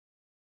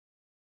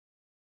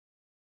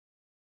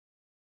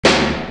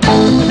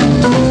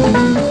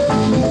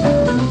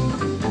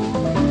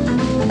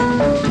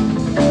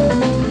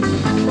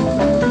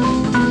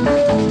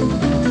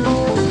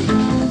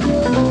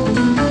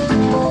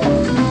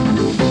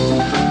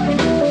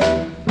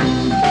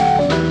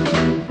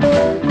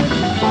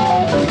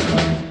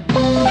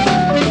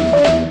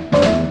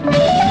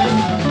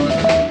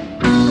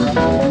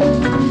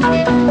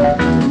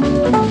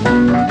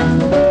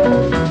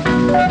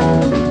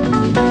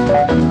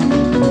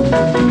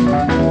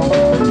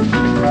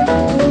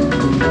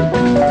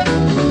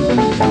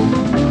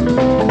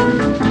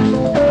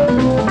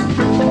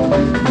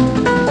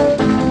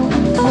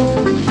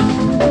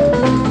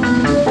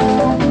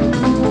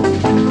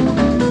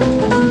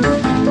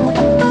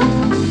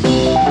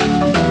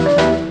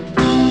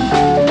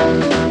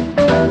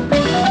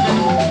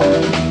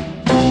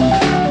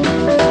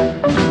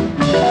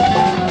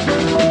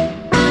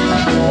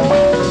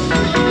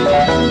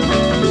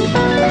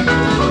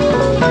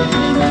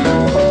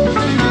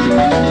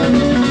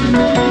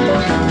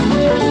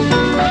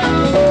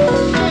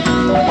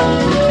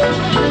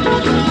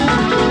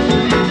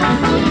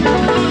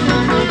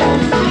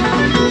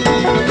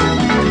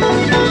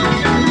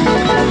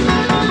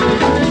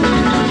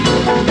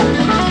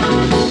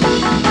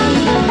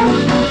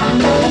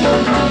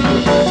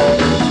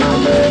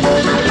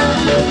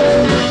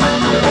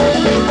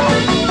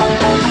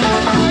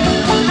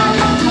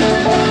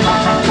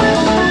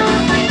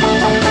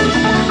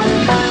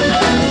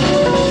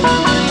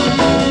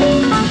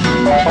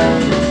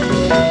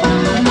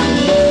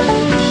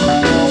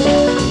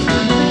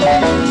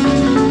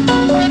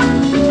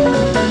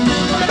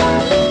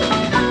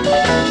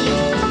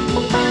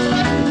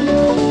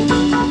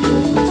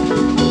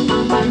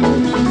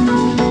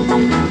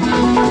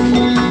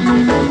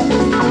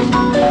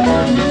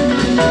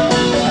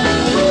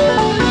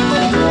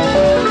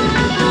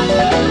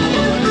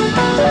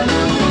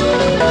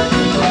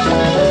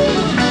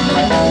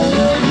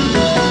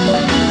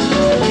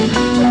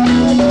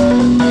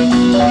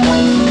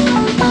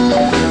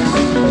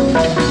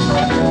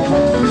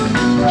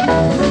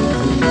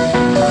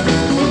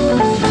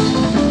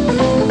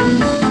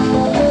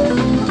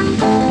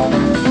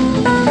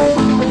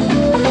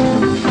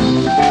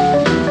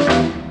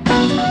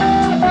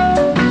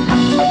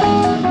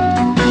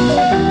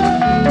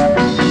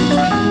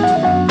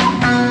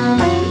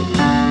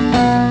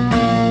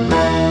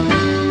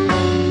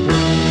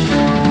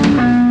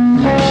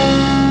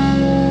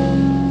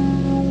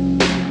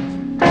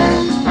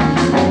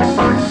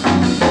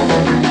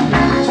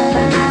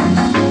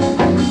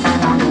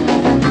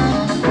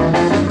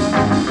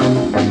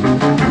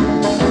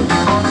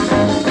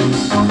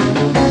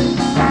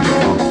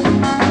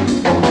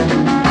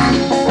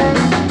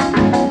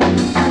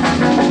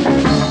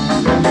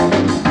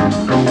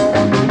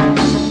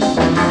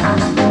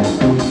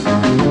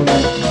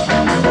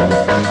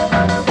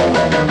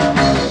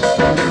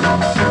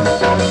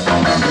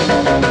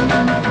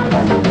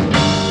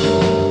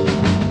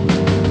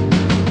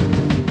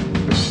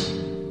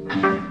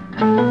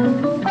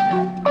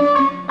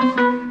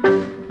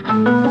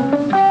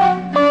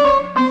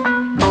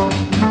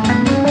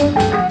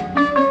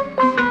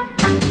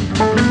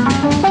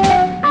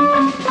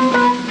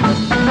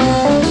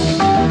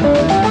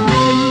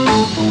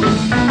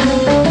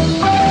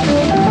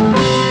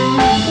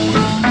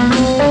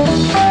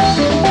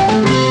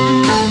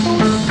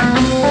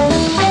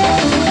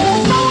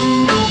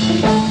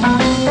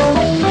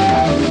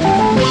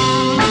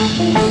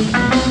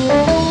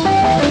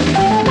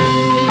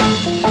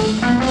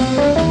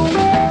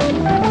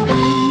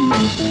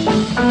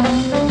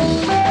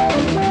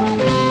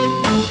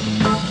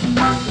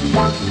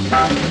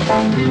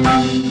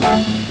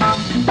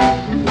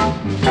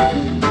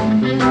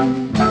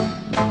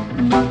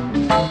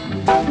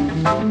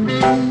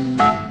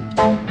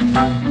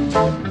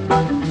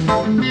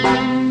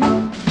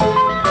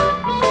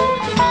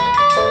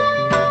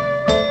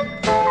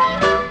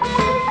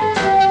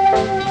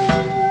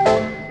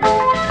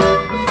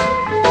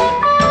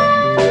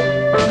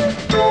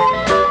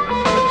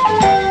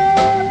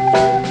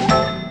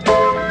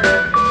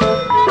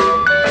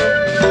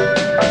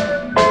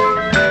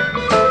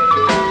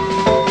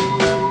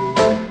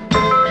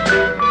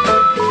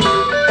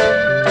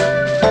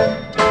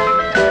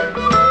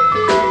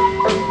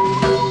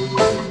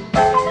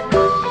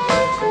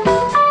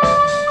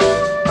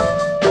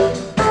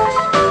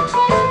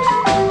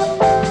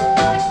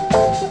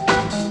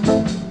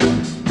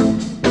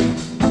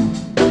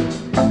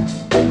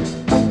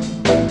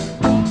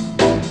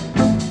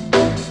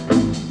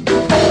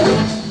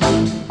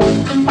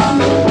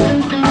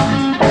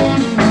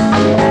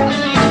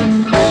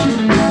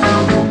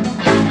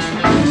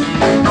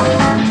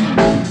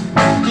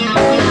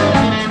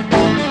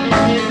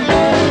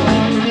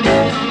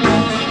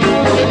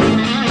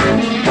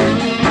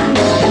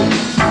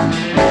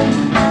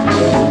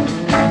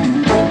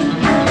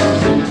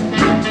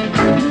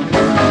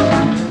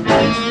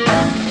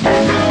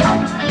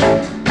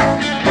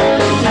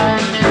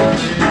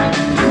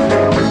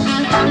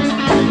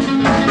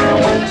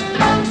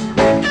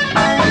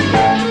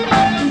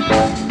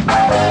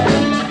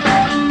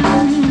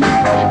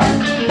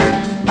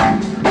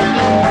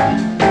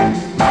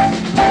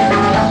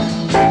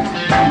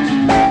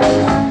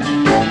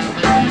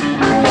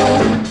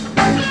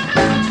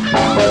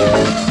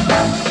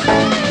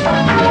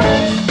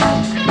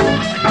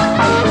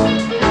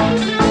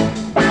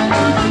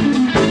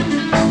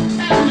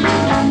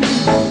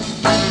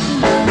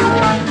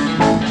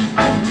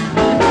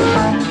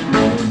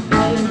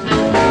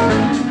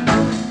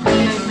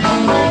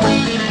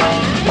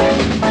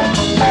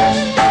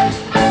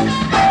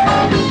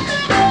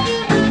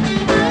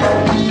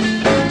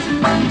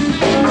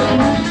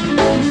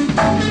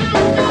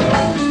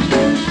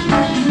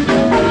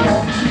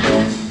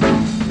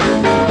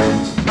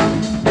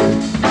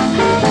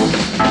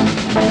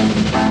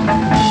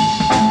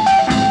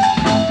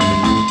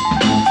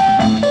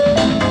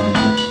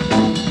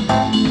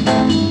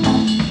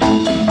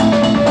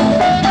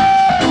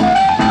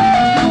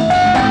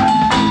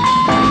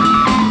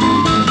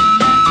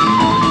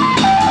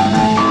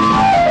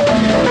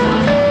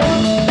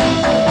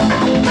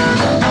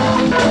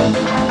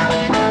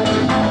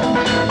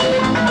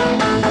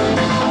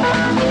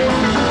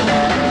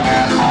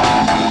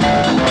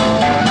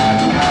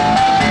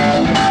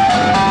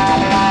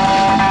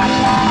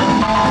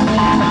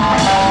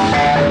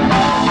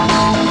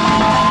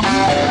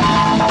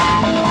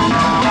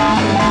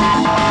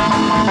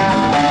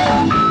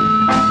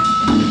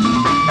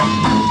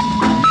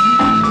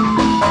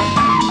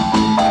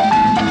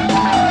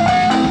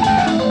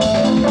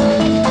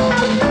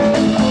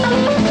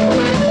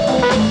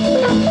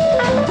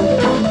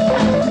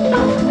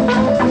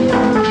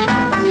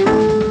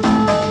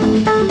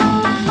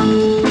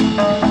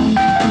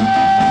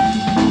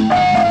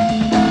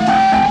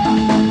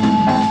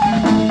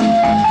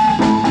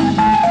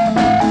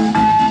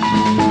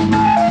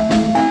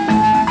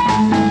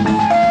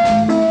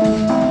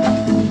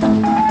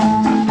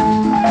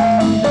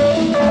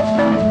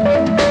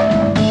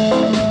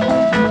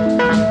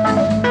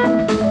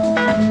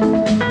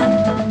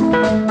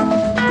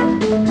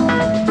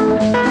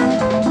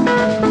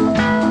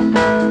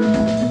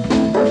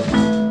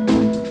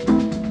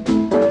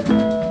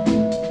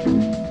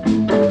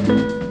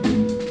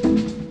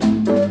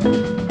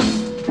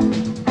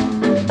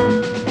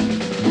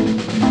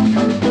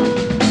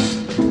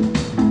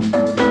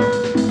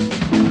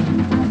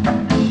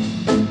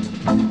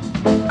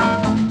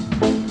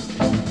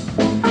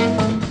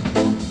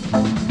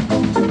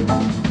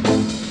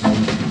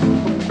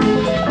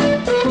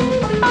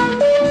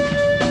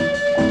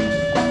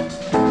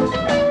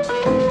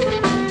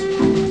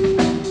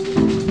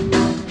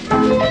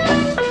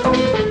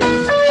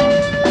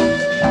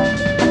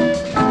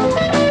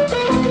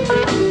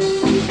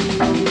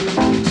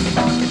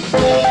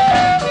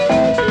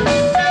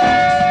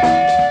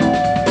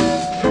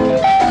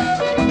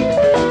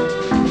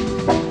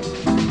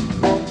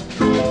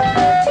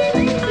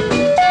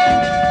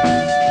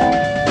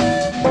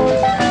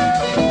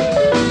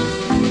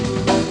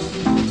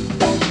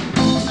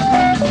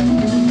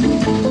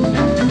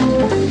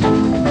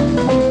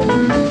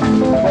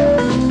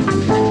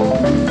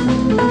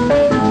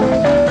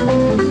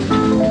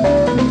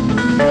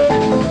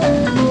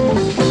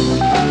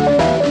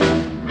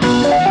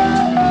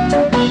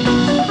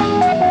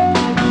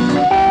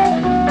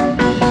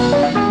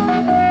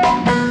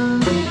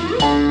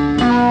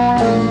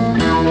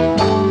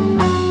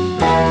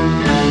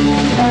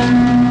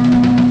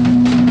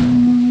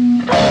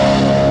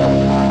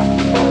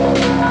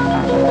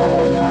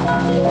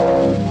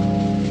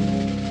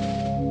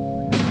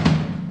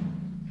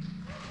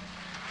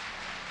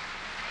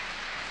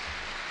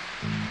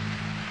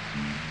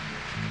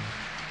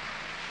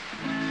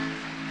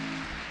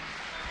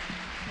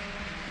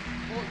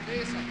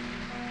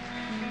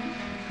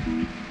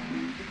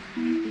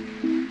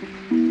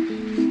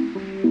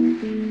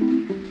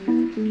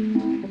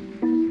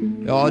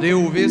Ja, det är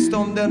ovisst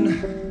om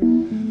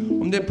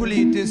den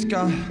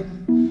politiska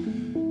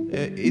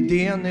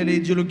idén eller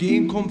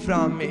ideologin kom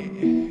fram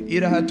i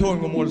det här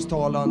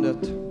tungomålstalandet.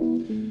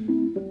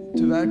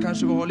 Tyvärr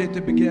kanske vi har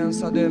lite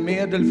begränsade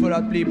medel för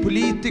att bli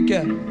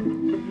politiker.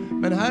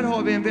 Men här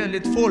har vi en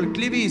väldigt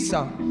folklig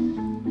visa.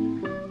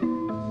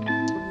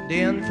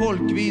 Det är en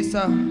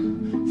folkvisa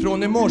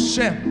från i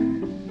morse.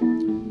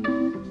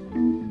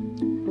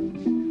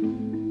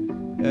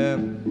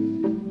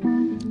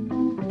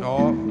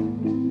 Ja,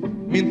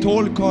 min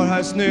tolk har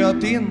här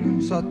snöat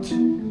in, så att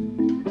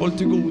håll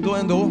till godo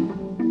ändå.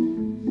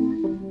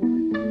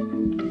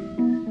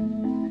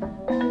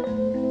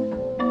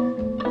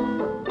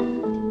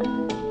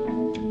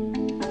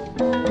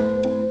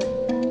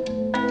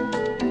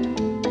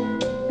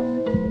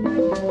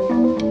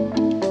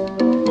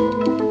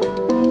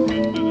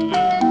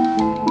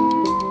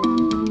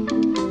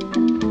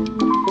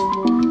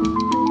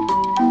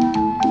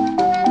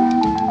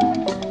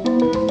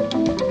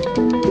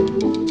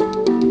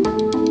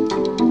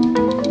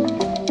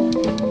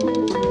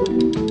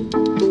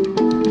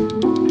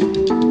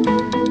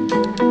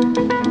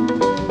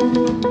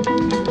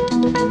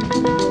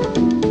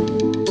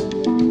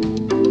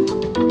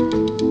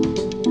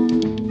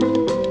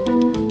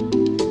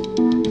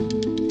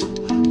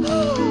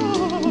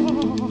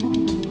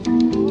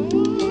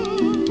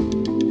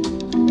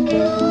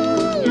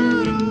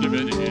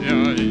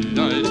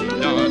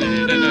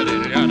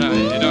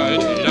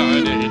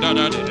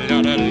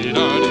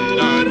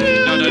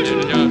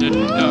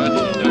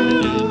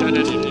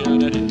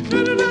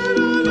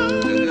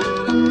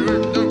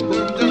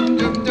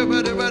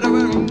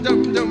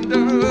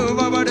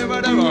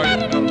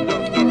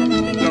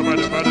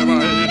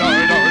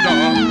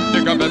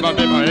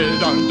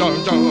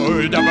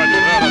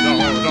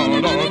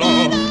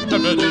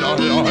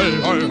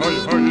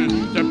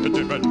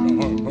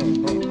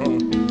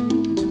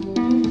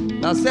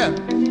 Lasse,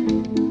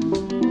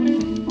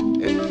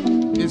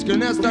 vi skulle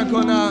nästan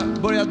kunna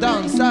börja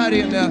dansa här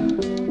inne.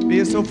 Vi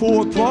är så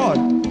få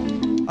kvar.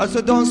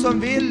 Alltså de som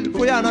vill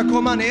får gärna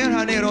komma ner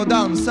här nere och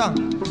dansa.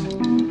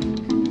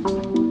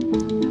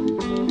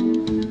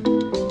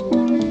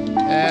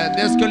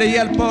 Det skulle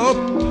hjälpa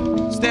upp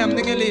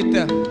stämningen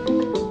lite.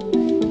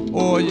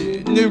 Och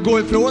nu gå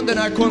ifrån den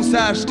här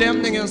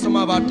konsertstämningen som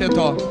har varit ett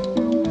tag.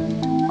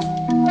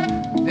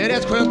 Det är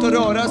rätt skönt att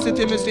röra sig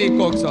till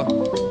musik också.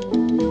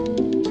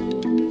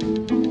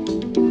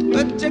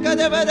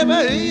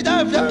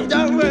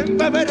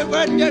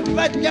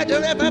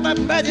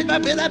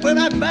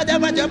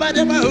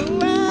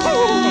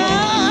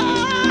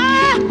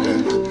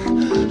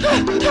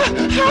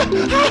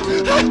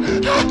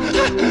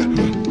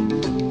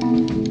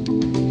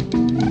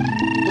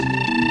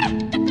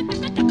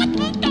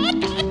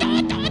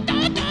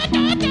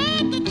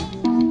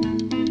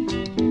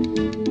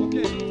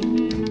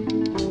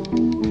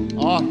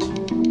 Ja.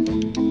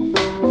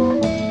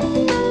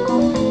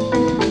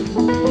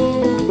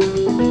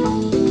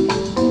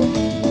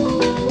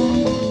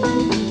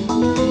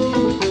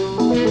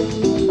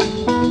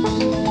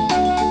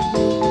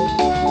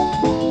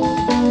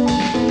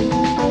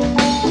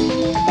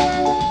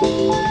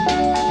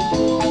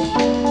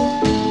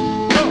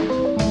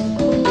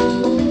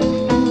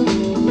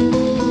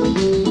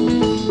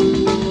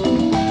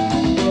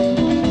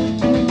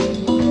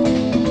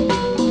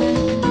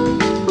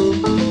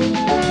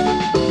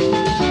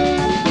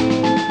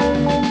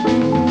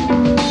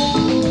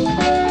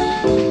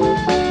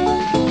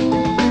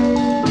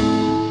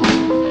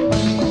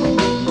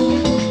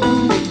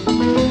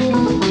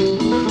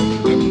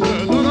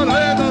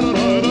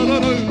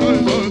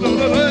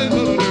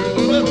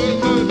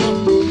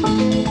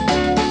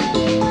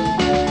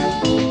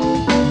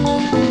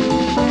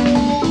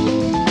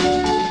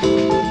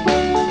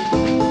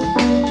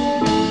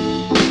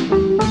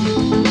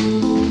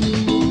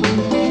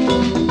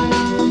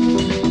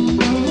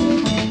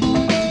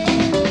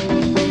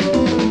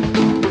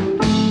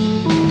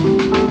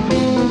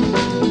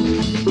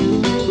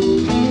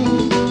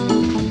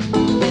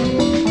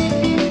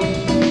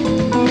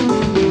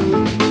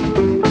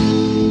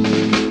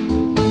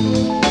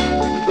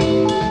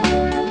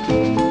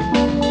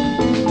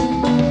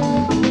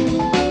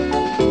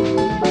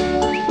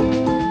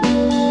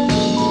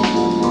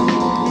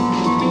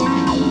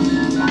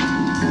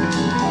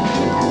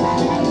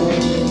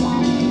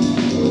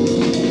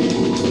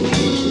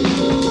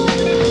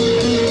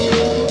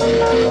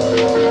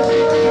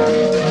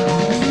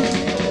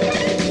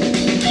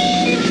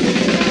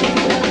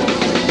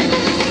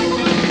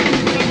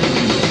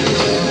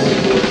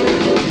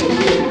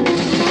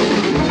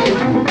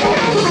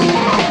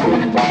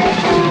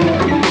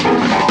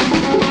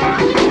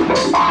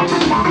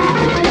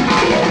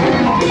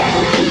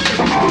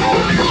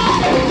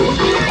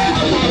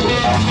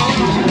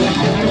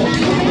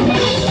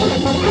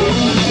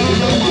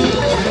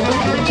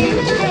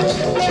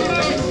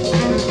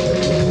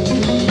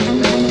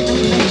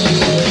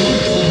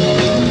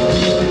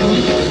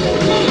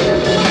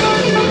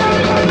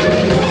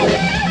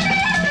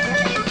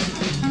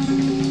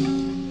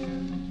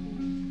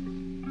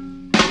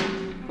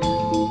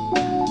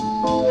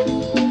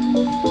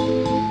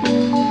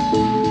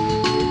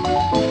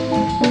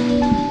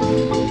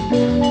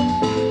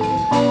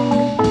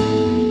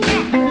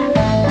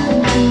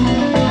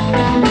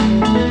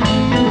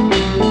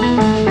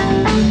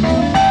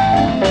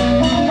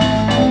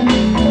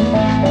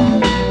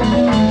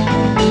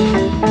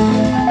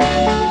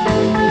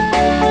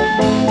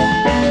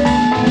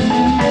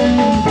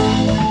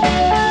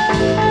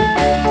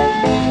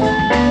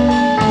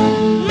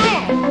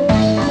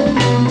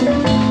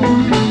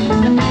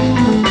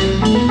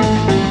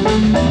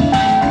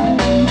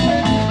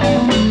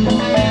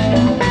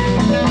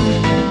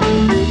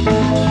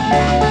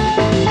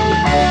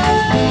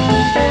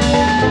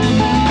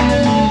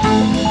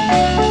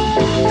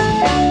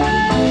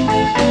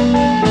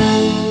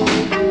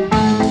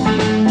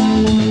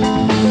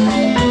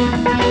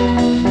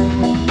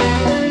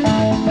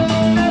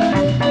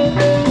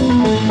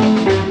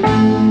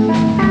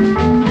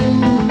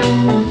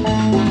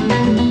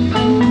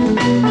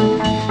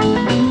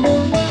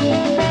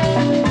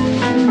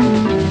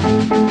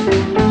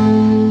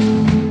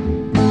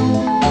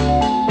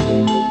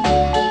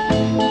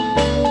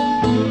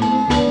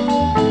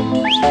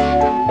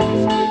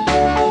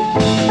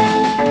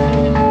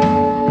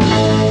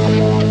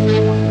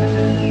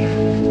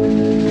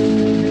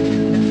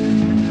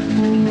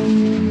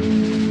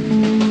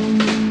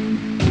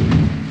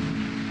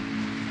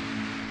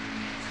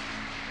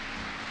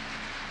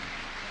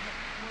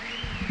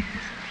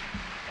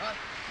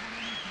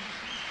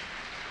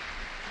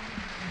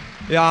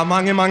 Ja,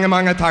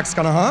 mange tack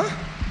ska ni ha.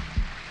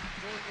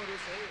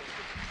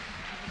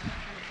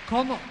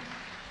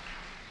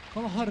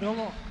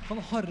 Kan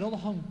Harald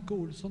Hanke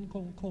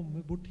Olsson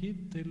komma bort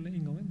hit till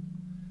ingången?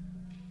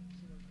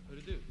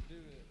 Hörru du, säg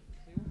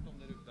åt dem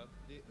där ute att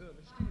det är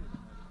överstyr.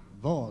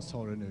 Vad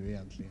sa du nu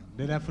egentligen?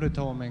 Det där får du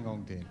ta om en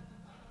gång till.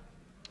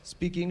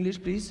 Speak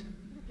English, please.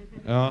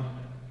 Ja.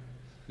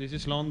 This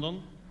is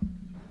London.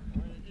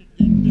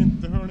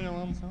 Inte hörde jag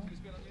vad han sa.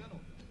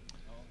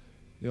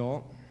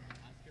 Ja.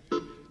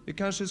 Vi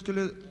kanske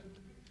skulle...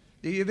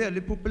 Det är ju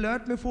väldigt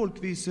populärt med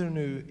folkvisor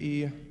nu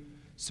i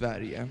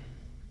Sverige.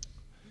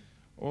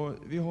 Och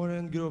vi har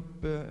en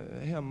grupp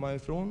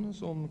hemmaifrån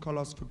som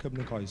kallas för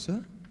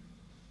Kebnekaise.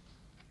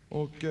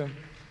 Och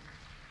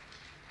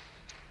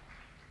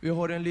vi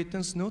har en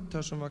liten snutt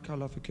här som vi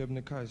kallar för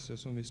Kebnekaise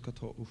som vi ska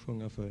ta och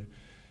sjunga för.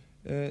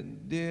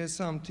 Det är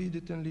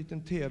samtidigt en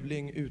liten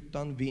tävling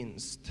utan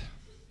vinst.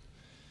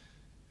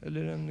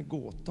 Eller en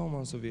gåta om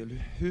man så vill.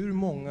 Hur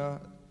många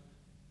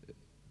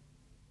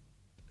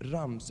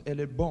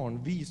eller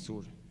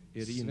barnvisor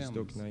är det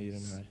instuckna i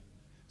den här?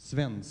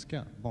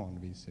 Svenska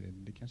barnvisor,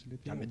 det kanske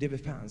lite... Ja, men det är väl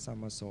fan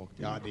samma sak.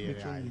 Ja, det är det.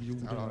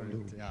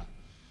 ja.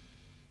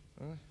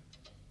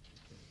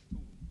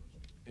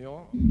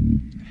 Ja.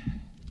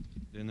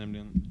 Det är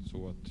nämligen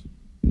så att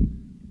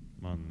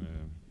man...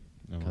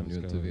 kan ju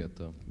inte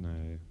veta.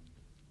 Nej.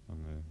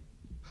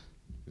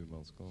 Hur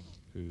man ska.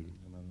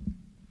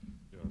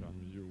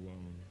 Göran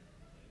Johan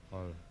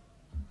har...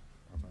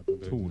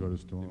 Tor. Vi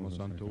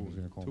måste ha en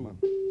ton.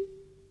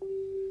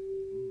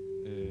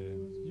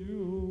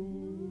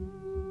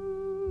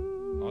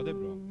 Ja, det är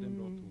bra. Det är en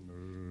bra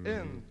ton.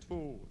 1,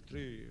 2,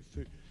 3,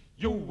 4.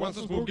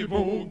 Johanssons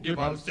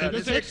boogie-woogie-vals är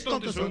det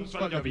 16 till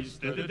Sundsvall, jag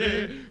visste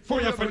det.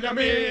 Får jag följa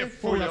med?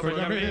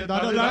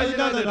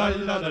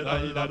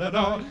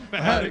 Da-da-da-da-da-da-da-da-da-da-da.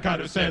 Men här är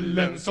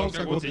karusellen som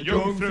ska gå till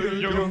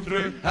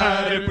jungfru.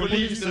 Här är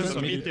polisen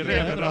som mitt i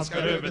reven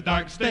raskar över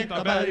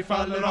dagstänkta berg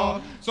faller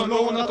av. Som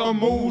lånat av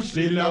mors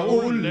lilla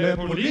Olle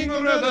på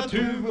lingonröda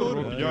tuvor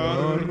och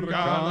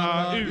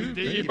björkarna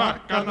ute i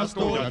backarna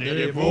står att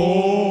det är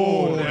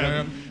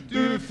våren.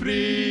 Du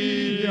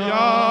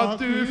fria,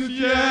 du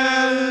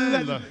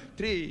fjäll.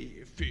 3,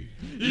 4.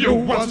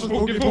 Johanssons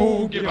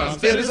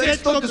boogie-woogie-vals är det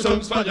 16 till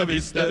Sundsvall, jag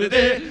visste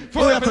det.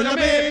 Får jag följa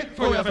med?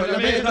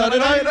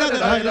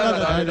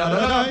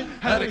 Da-da-da-da-da-da-da-da-da-da.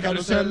 Här är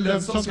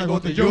karusellen som ska gå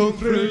till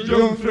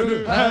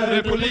jungfru. Här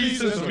är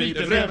polisen som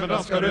inte räven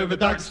raskar över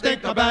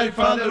dagstänkta berg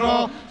faller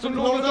av. Som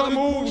lånat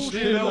mors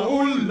lilla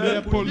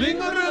Olle på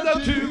lingonröda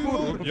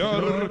tuvor och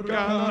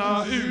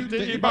björkarna ute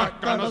i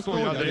backarna står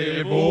jag, det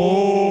är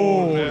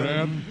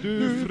våren.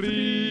 Du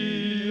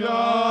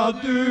fria,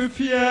 du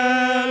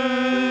fjäll.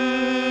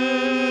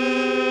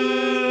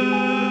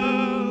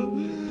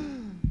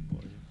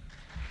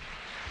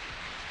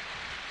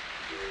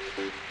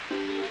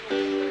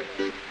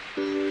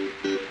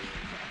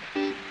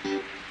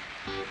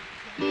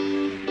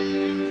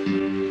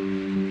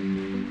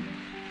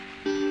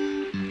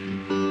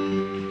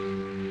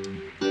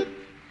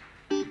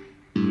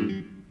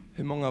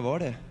 Hur många var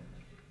det?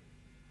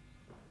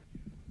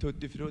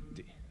 Tutti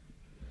frutti.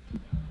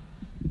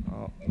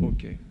 Ja,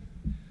 okej.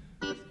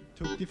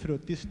 Tutti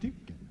frutti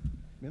stycken.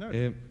 Menar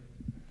du?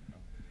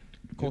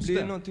 Det Coste,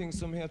 blir någonting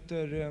som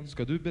heter...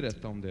 ska du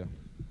berätta om det?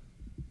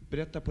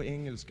 Berätta på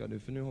engelska nu,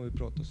 för nu har vi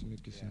pratat så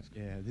mycket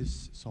svenska.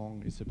 This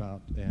song is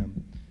about a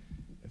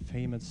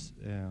famous,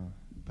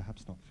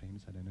 perhaps not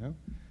famous, I don't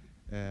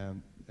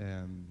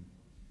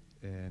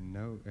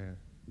know,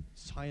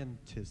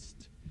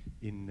 scientist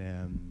in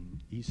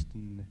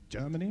Eastern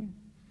Germany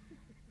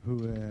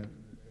who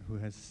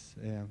has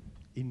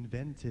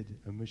invented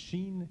a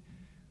machine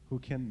who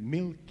can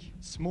milk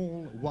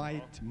small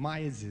white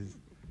mice.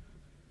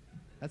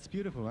 That's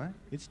beautiful, huh?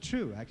 It's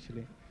true,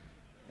 actually.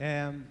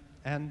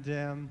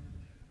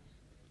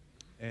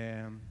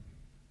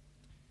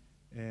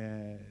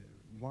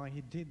 Why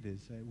he did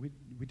this,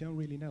 we don't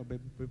really know,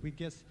 but we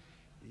guess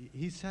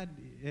he said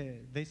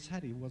they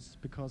said it was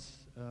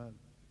because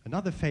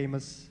another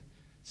famous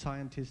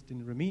scientist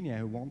in Romania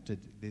who wanted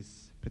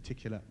this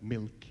particular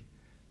milk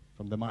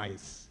from the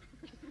mice,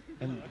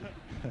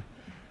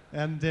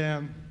 and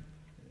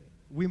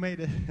we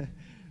made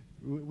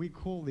we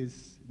call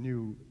this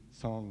new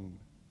song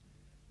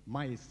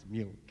Mice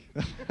Milk.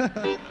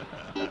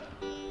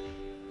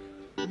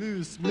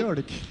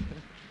 Musmjölk.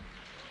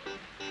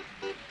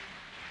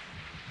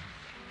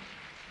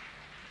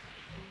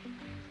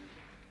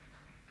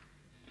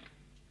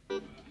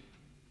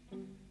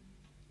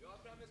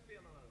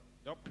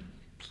 Ja.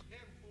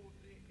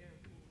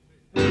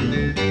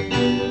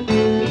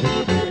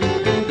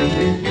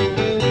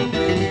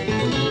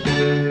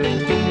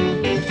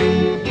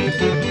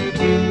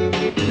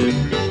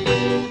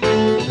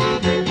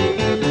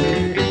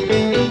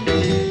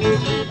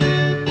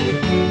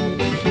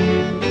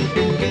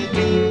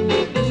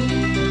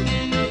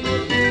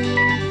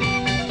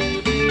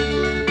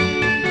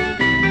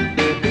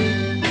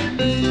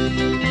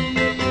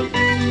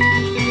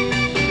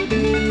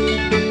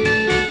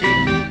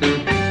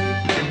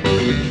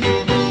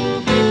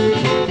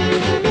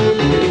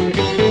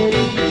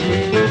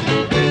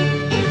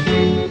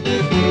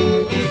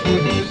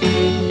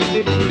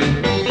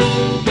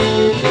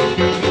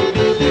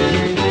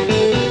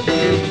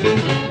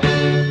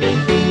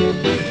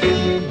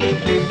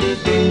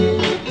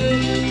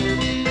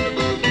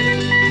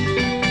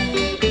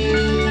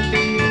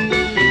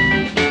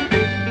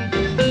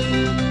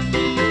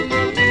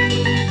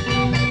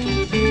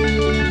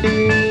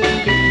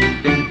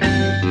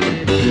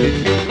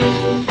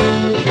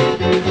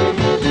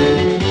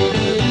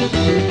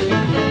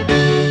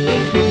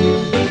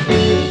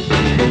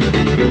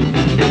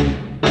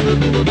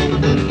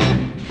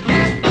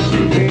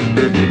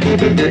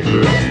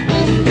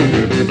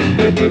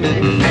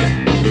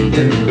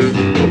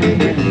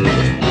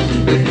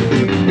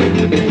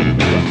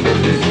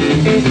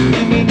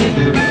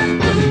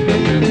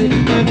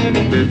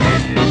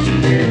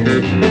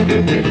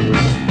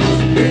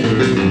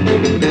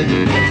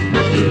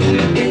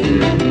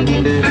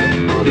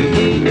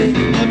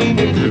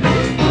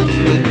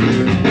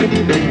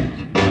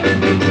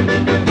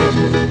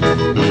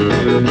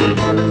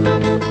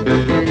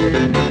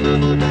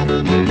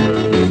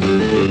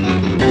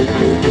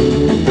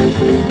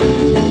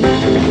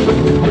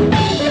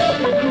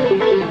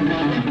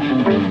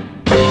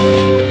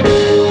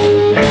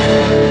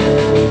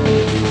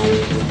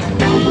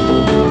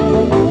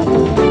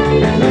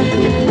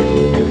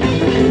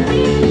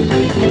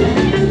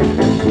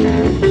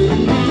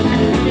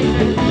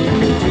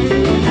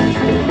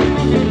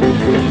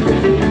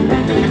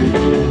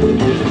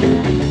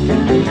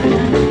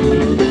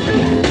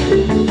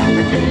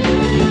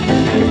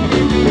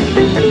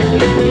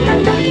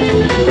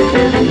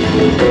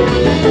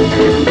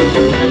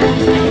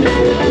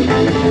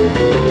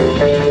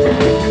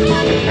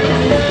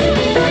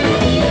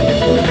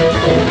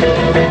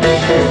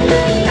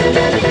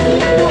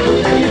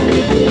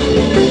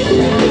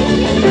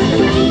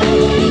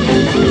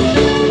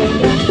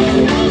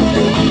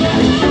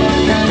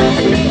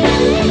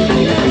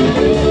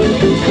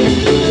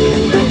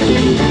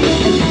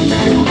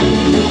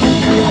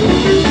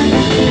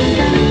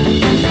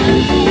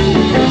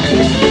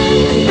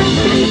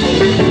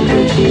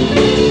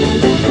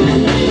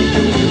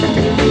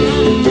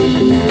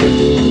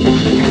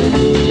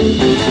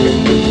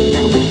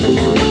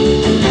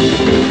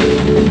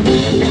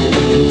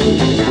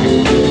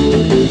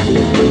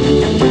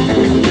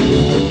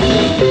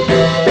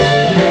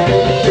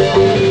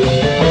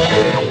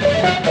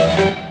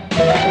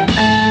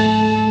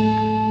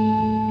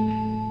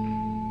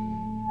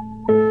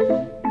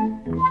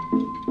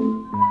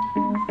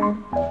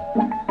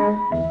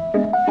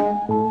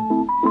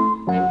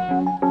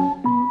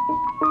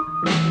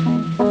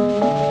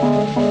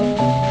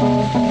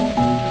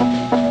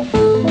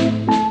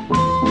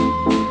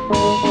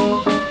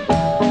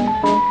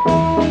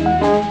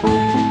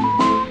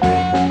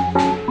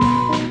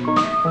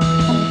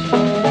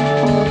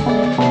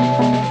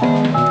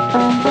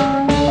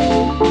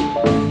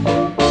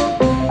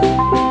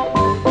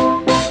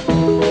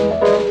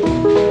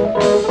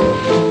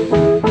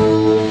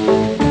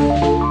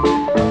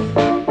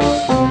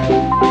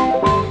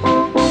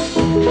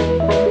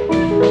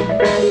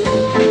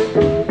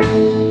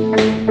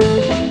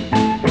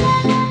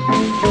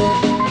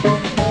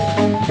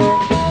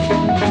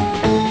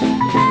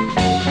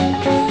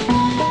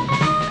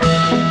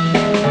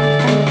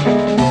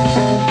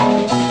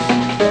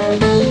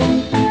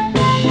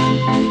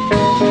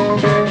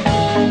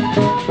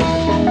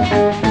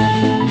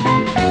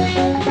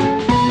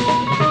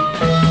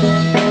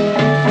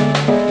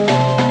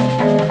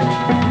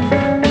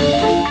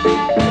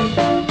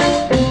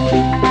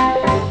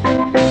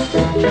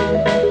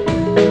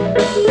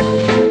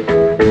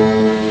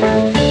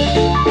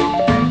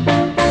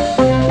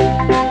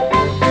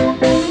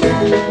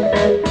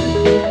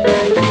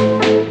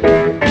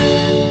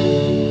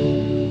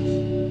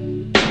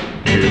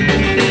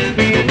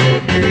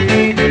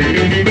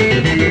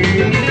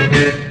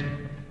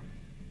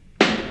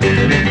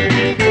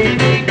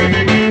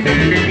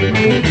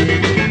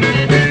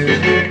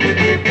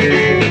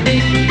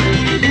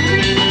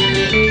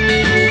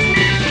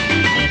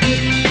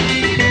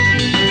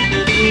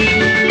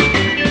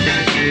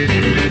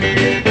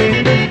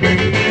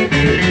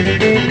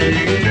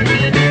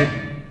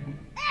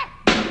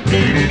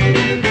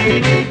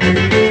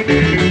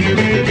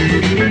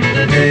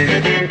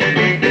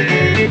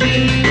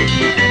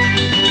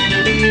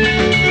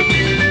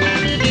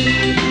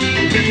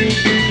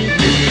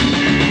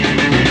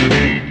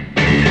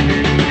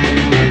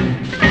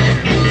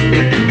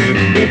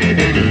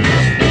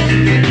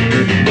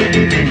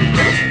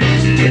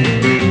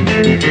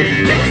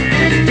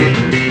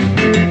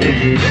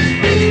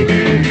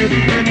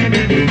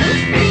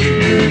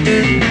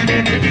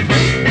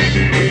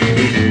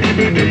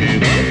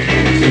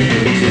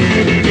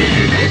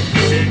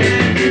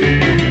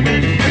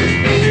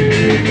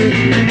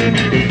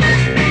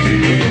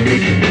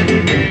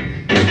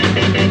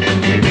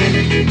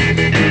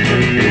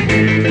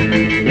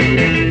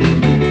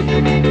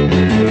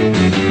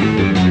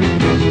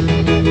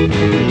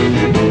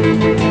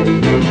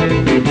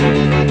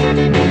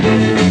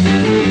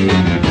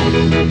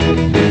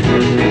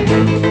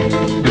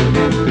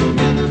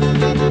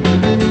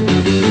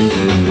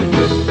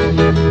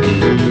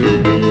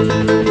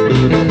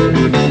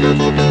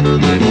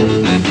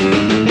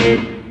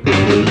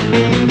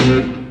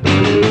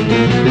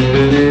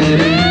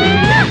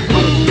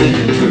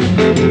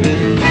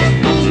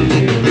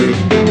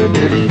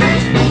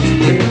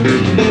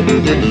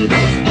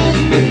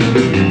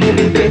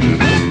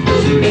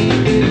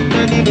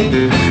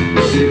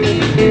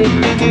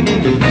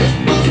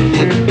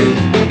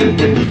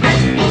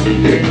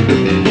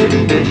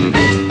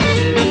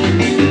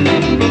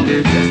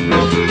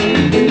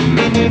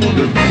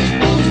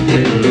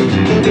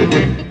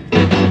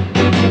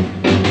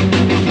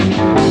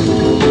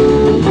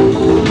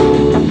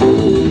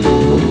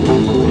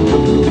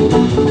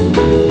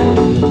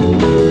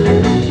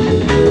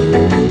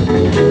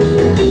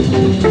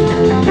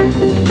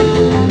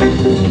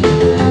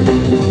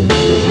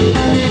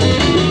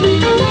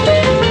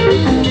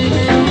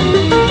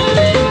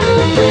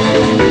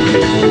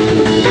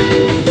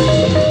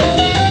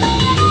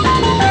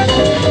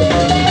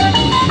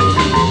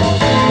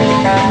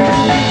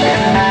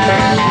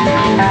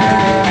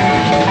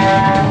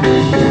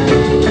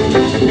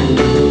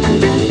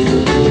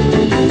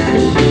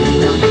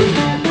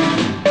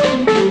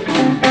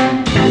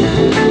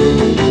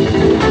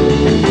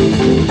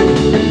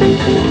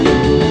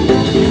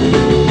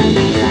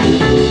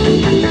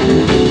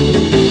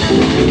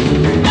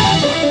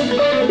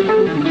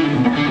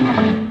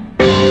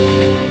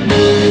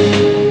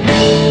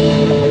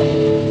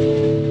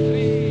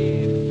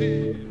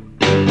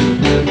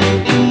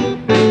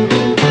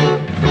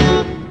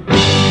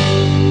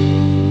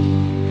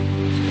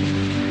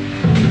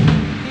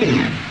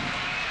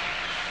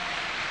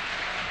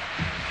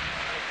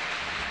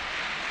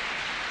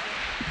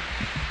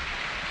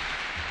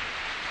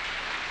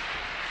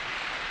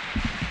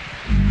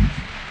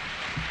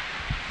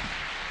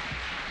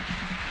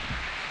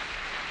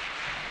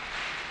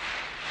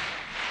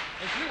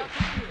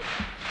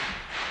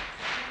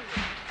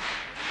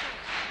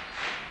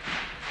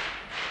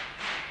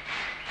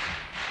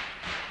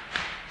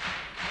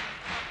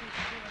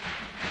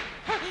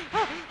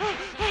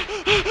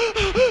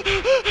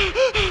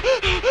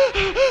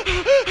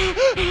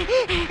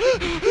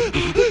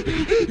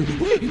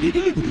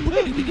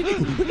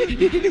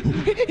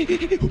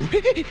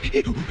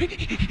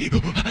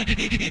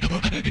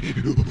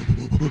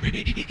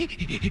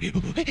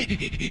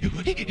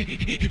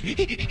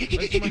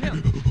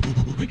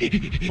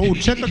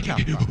 Fortsätt att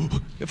klappa.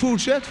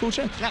 Fortsätt.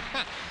 Klappa.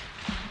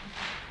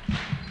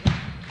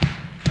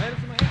 Vad är det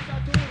som har hänt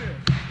Satori?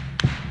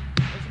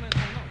 Vad är det som har hänt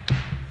honom?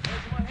 Vad är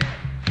det som har hänt?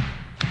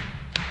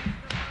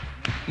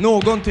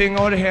 Någonting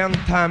har hänt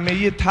här med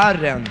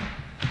gitarren.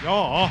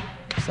 Ja,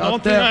 Så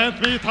någonting har hänt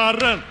med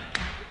gitarren.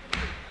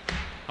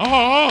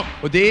 Jaha!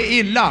 Och det är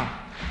illa.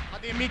 Ja,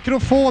 det är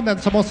mikrofonen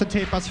som måste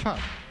tejpas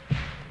fast.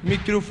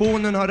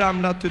 Mikrofonen har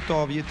ramlat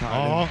utav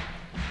gitarren. Ja.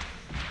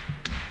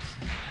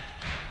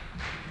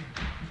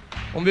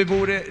 Om vi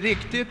vore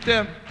riktigt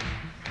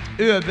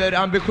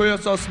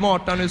överambitiösa och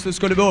smarta nu så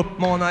skulle vi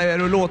uppmana er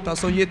att låta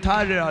som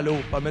gitarrer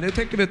allihopa. Men det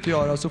tänker vi inte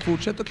göra, så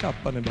fortsätt att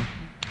klappa nu bara.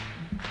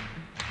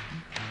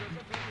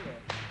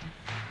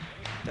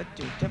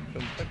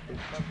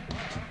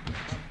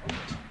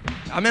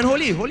 Ja men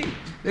håll i.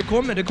 Det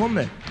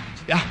kommer.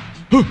 Ja.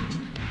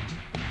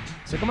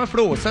 Så kan man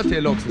flåsa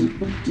till också.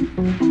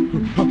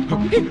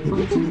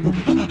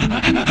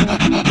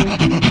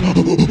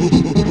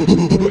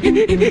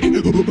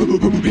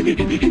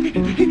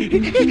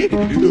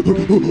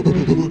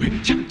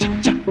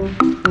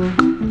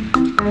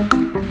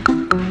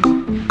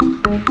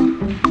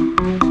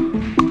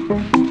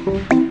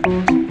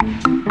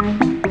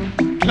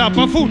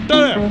 Klappa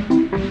fortare!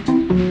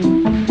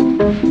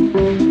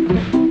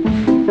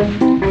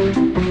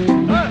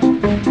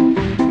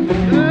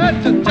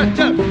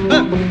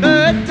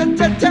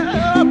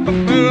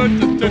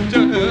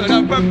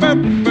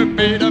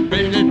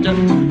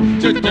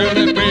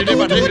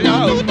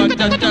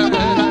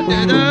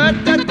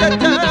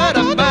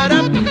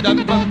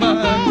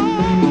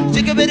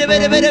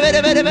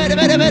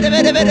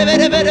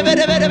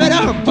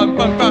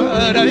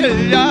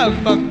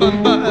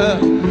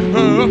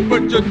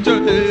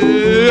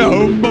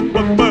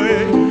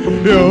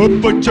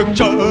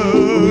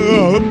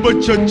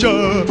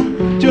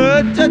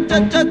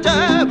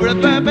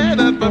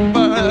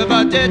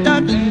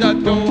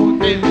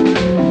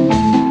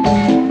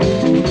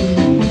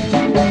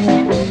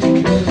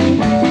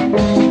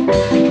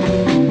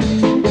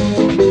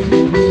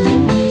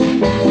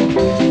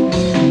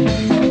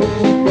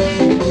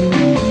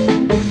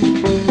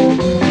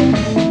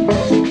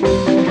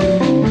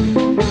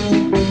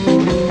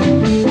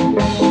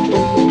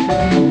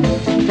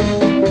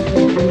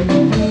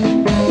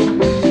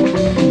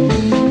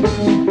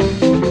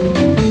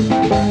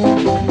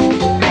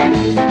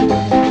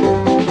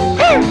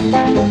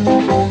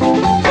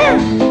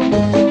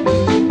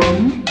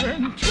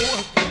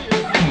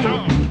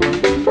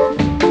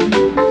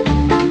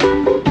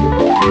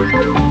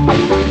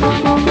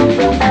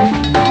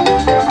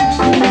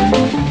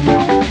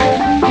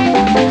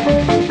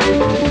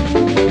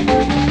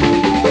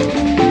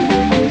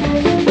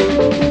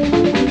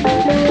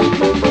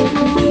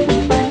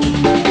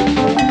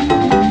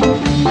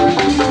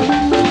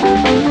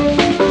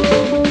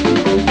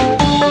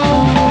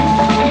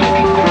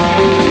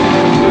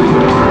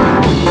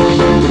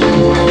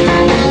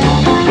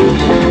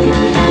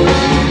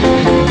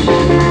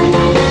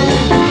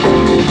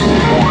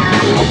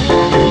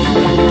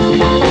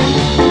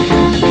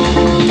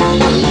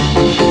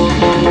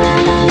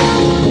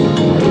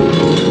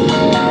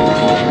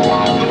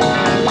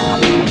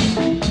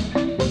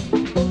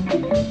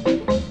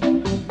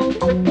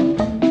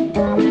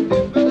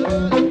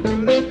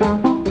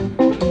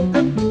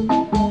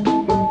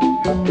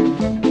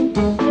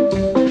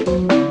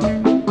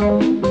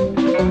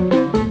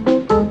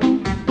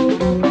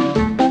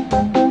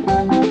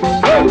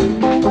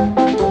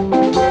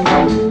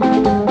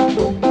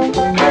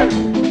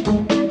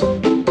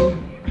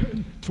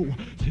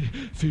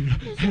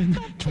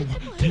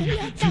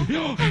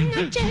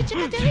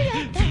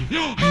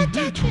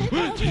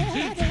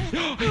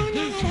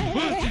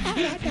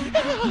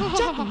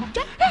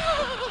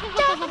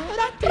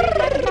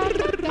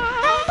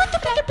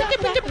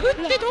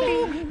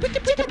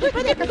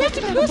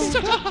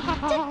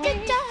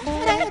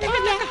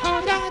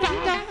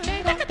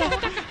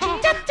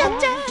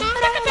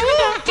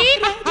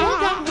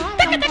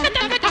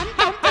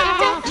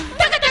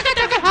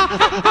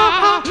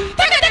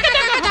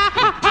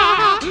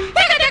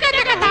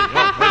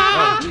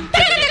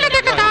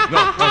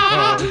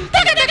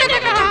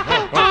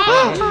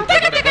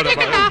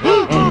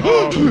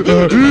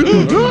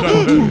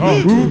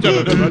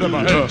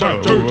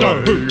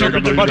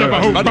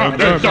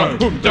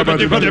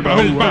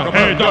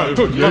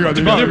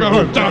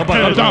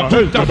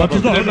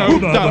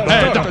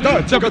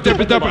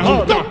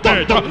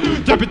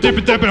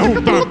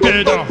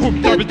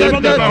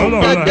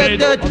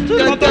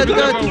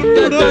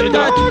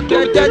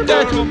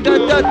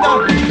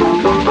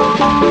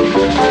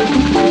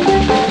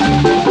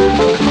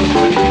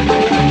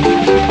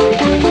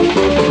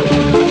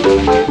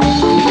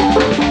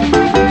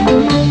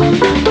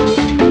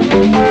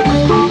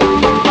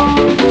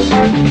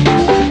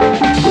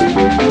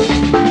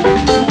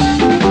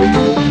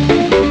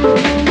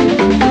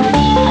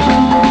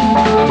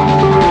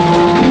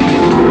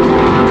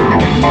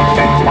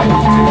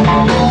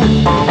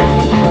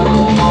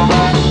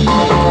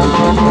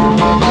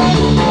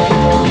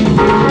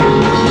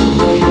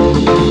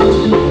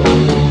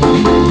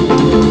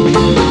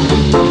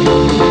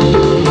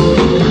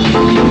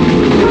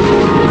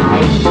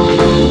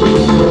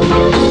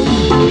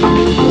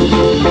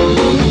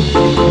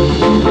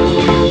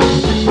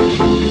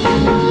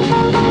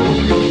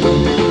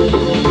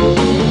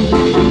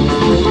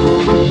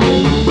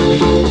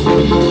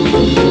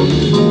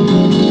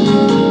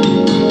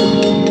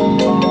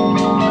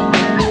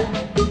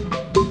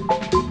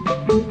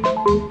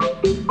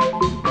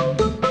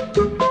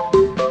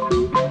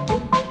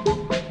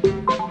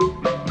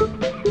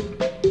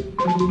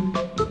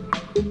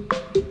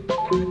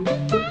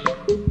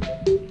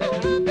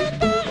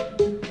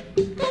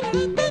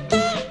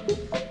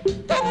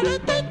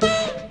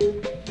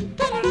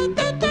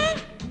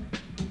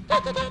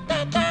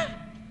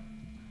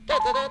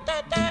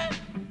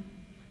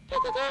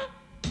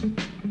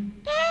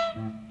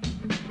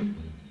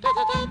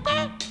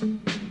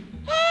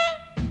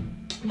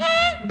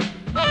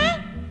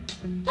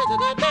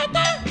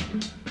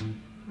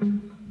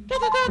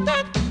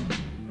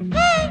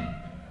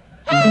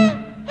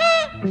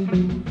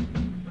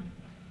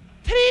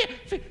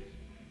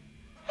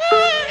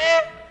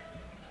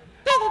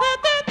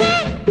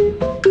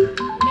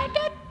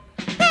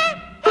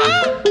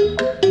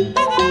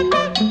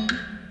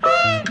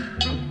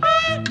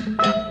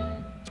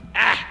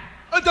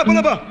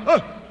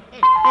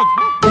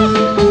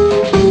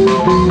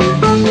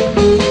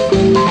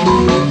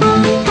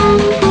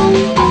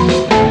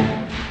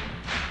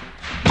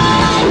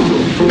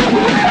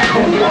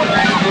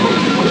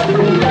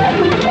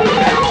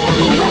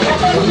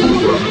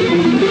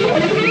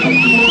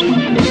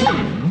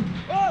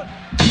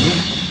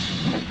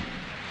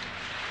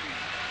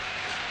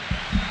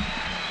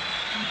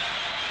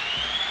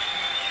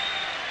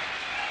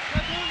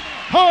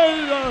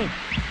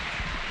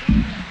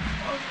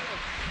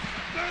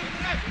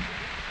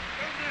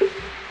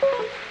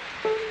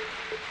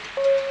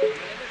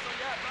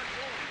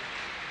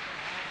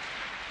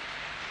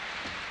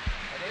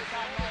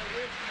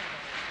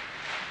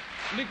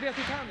 Lyckliga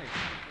Titanic.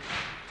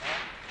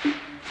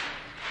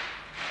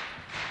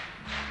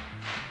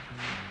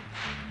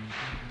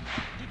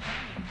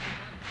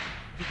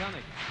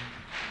 Titanic.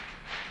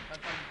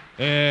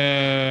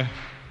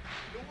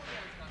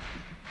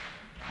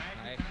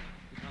 Nej,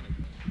 Titanic.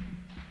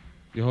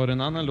 Vi har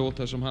en annan låt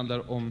här som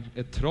handlar om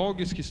ett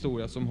tragisk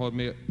historia som har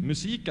med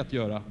musik att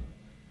göra.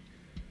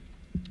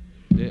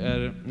 Det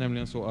är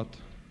nämligen så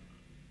att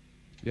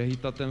vi har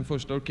hittat den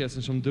första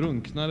orkestern som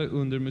drunknade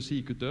under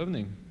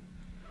musikutövning.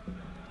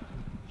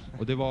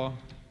 Och det var...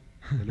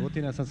 Det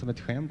låter nästan som ett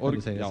skämt när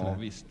du säger så. Ja,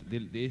 visst.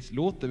 Det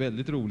låter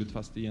väldigt roligt,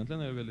 fast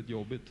egentligen är det väldigt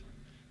jobbigt.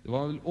 Det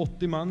var väl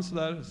 80 man så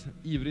där,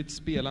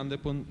 ivrigt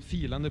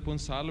filande på en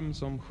psalm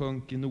som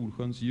sjönk i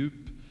Nordsjöns djup.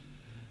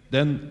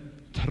 Den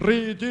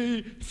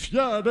 3:e,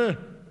 4:e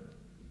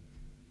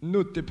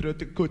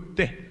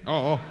Nuttepröttekutte.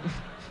 Ja.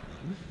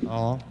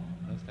 Ja,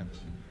 just det.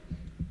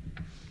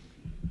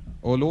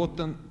 Och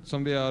låten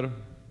som vi har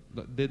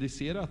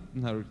dedicerat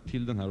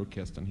till den här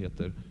orkestern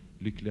heter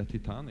Lyckliga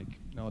Titanic.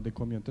 Ja, det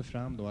kom ju inte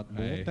fram då att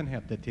Nej. båten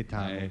hette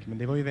Titanic. Nej. Men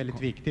det var ju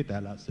väldigt viktigt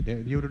där, Lasse. Det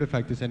gjorde du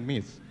faktiskt en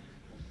miss.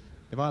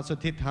 Det var alltså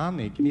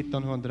Titanic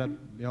 1900,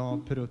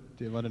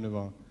 Prutti, vad det nu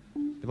var.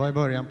 Det var i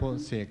början på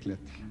seklet.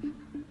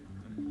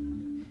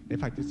 Det är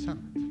faktiskt sant.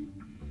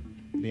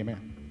 Det är med.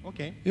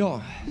 Okej.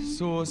 Ja,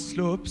 så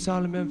slå upp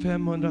psalmen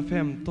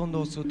 515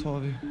 då, så tar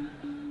vi...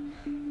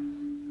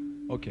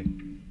 Okej.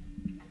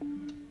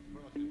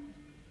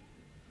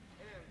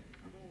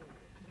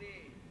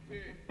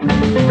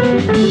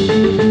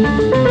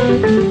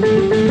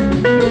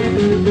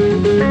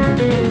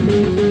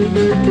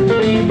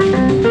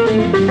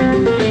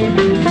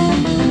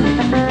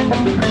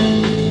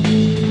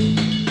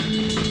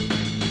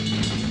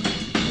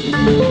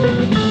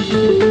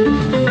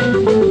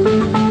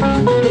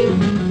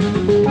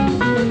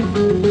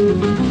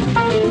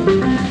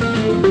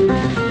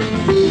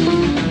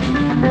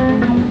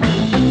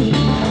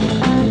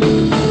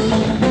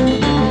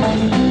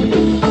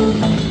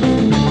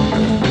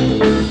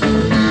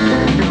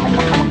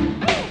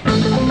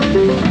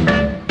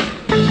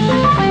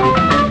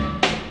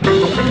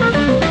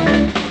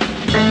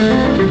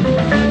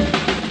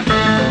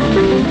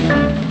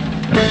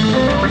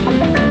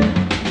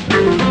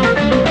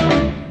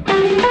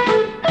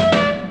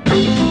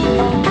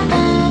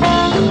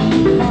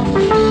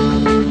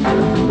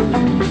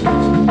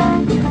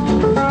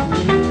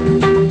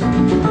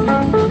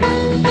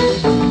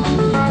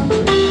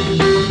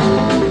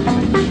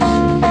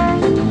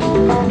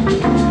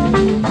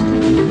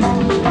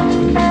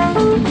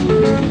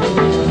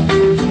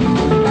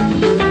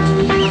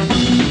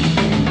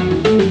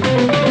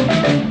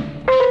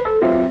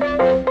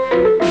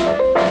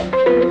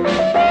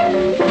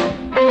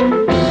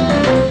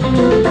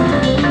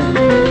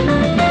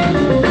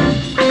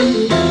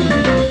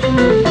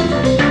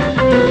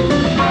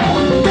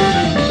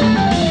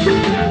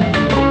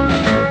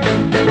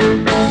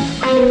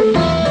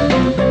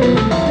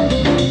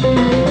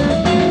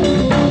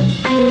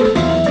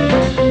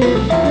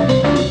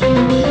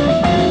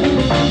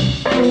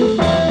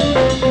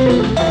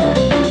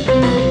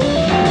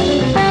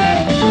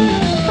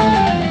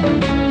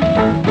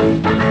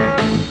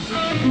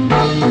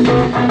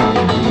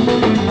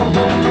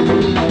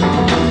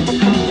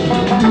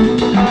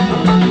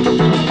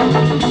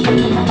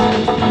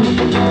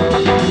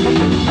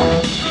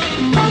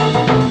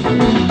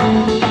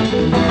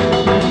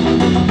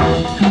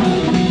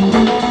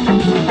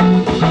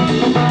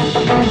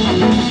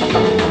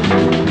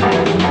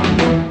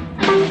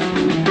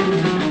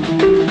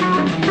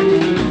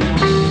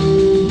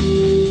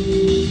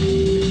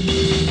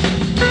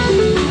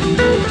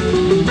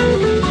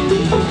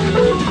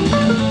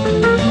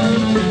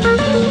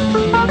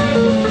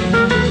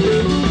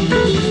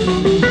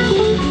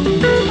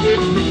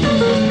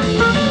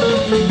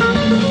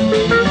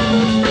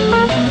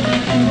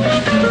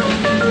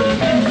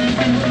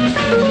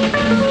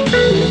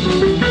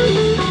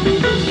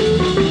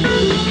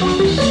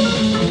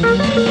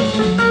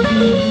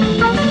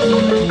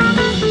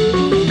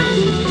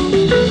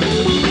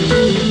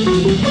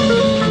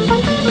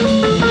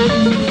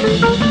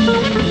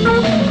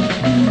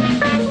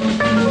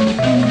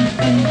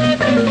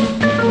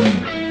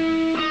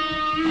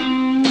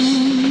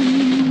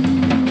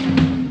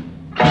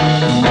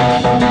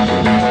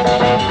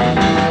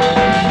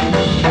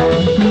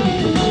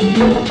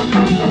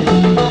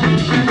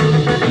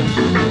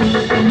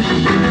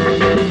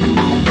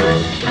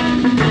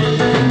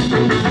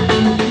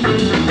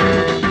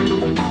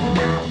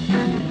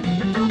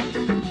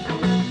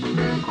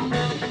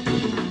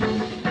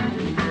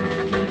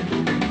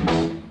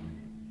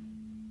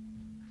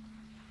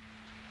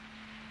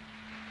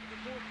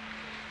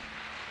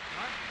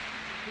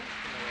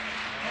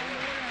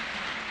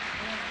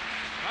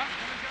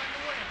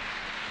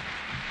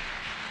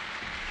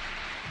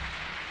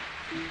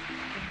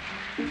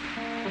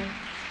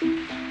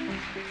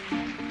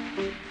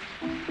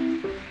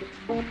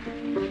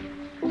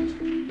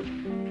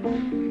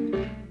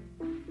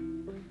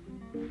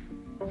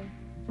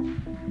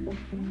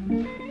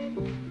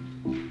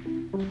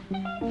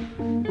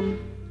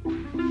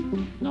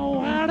 Nu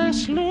är det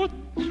slut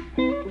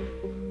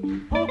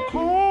på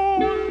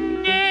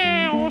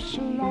Konge och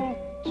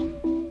slott.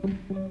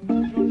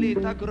 Från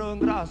lite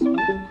grön rassbok.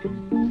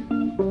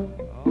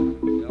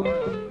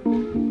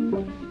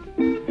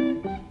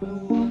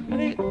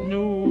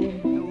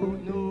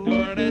 Nu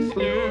är det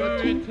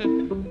slut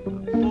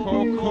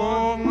på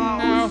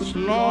Konge och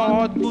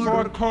slott.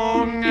 För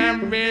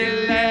kongen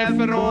ville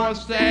från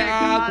sig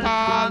att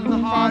han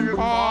har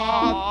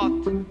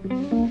fått.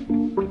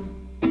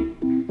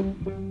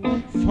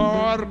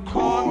 För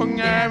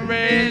kongen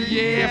vill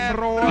ge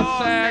från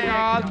sig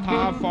allt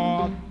han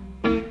fått.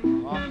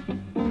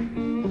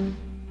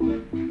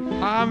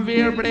 Han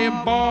vill bli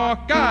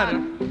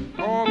bakar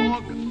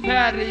och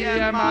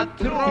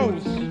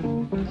färjematros.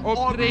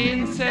 Och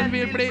prinsen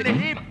vill bli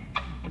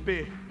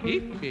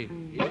hippie.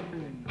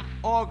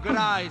 Och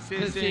grejs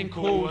i sin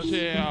kos.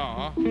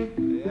 Ja.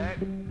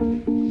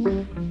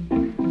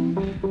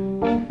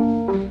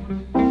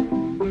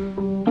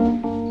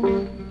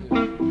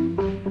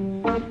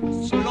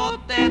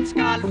 Slottet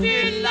skall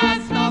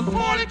fyllas av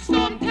folk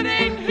som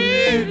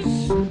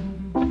tränghus.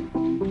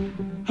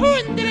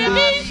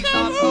 Hundravis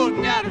av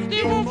ungar,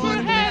 du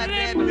får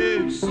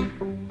herremus.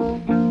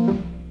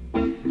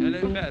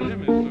 Eller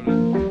herremus, står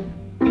det.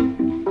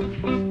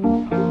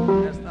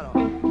 Nästa då.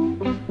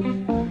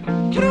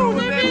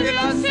 Kronen vill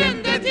han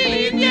sända till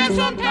Indien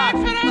som tack för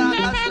att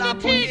han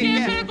hade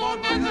tiger för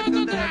gången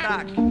och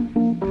drack.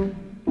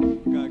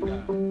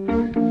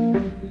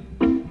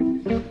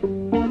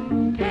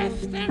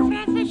 Hästen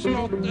framför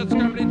slottet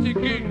ska bli till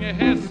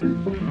gyngehäst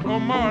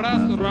och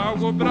malas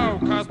raug och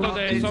braukast av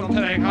dig som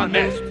träng han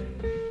mest.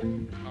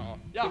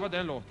 Ja, det var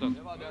den låten.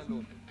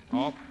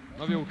 Ja, nu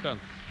har vi gjort den.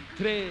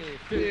 3,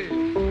 4.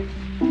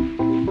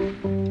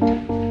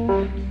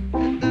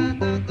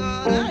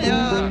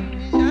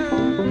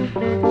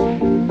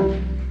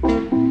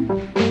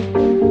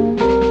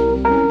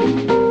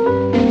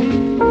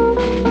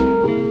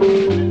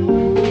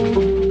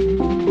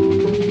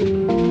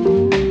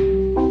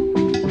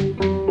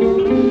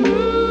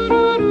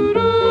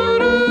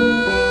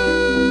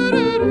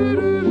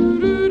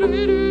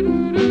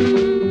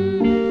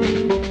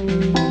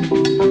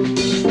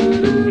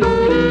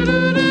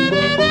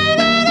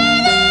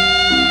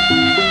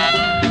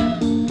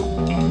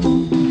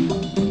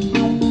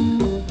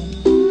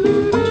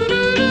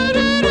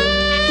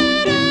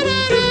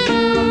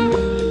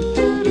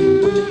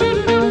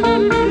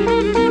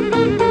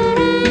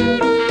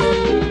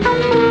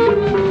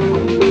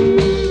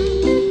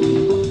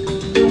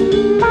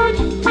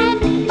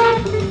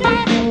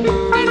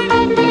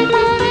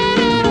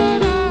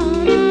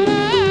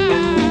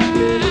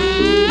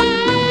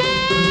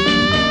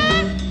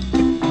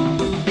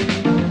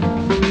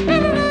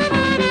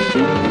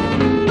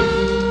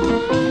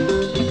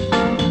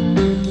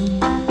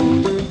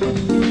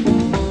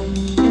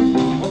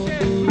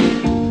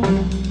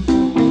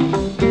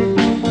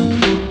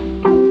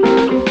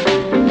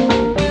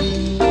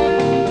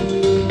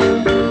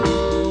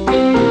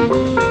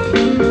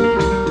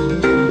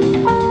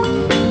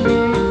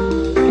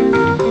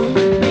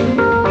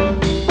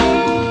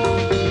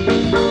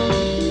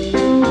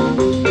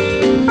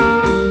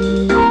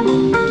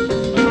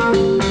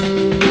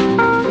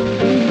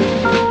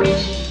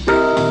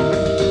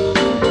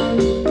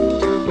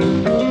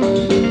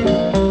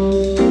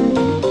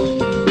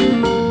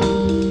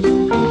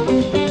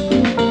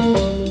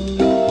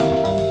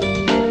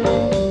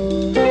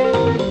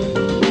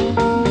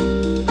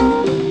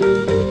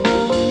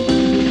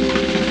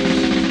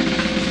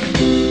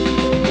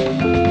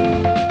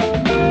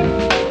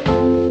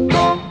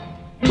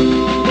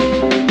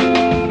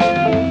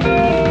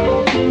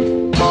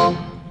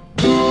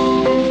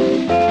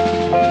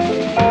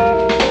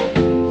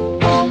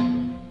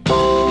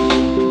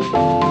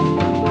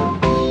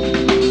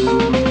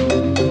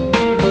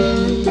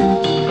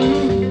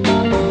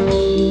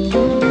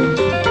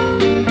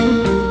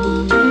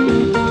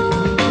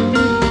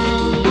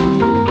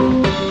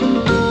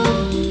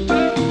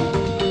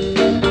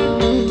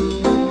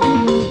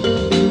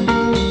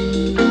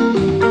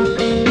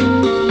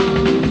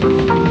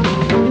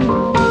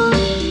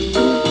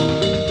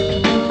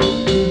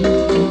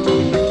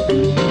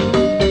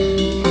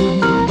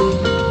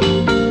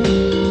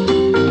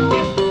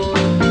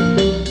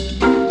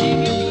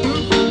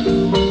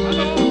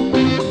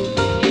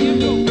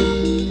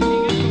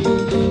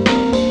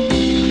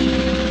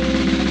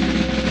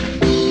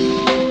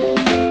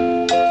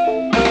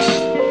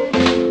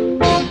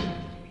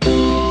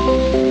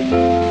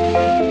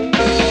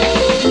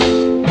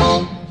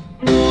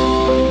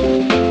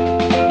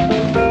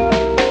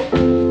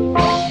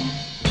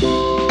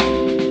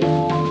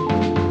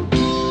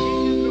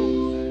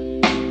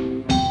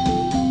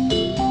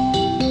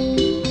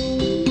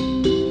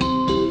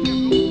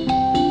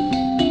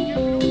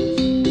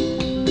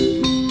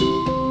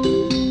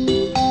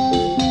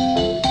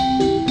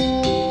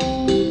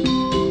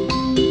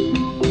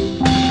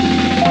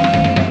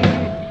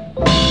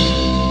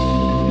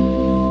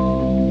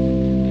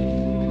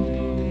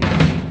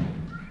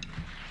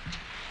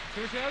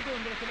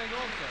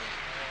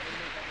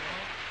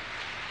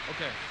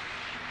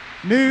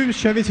 Nu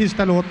kör vi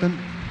sista låten.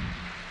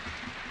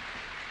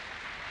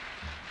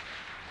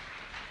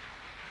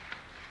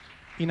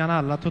 Innan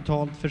alla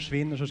totalt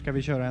försvinner så ska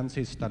vi köra en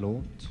sista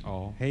låt.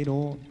 Ja. Hej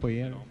då på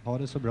er. Ha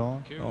det så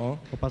bra. Ja.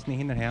 Hoppas ni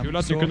hinner hem. Kul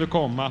att du kunde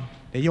komma.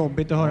 Det är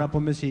jobbigt att höra på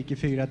musik i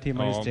 4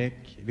 timmar i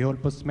sträck. Vi höll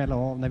på att smälla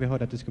av när vi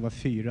hörde att det skulle vara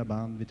 4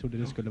 band. Vi trodde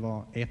det skulle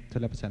vara 1,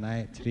 höll jag på att säga.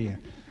 Nej, 3.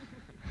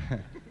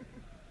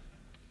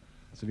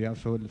 Så vi har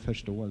full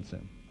förståelse.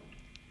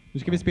 Nu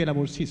ska vi spela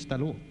vår sista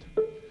låt.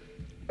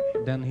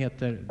 Den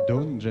heter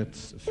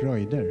Dundrets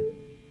Fröjder.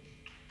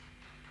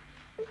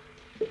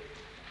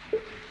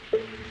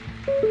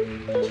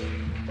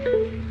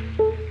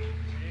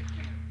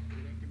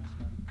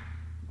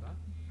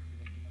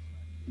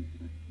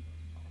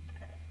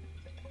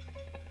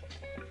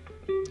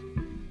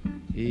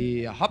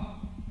 Jaha.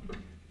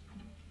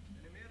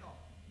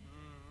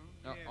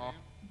 Ja.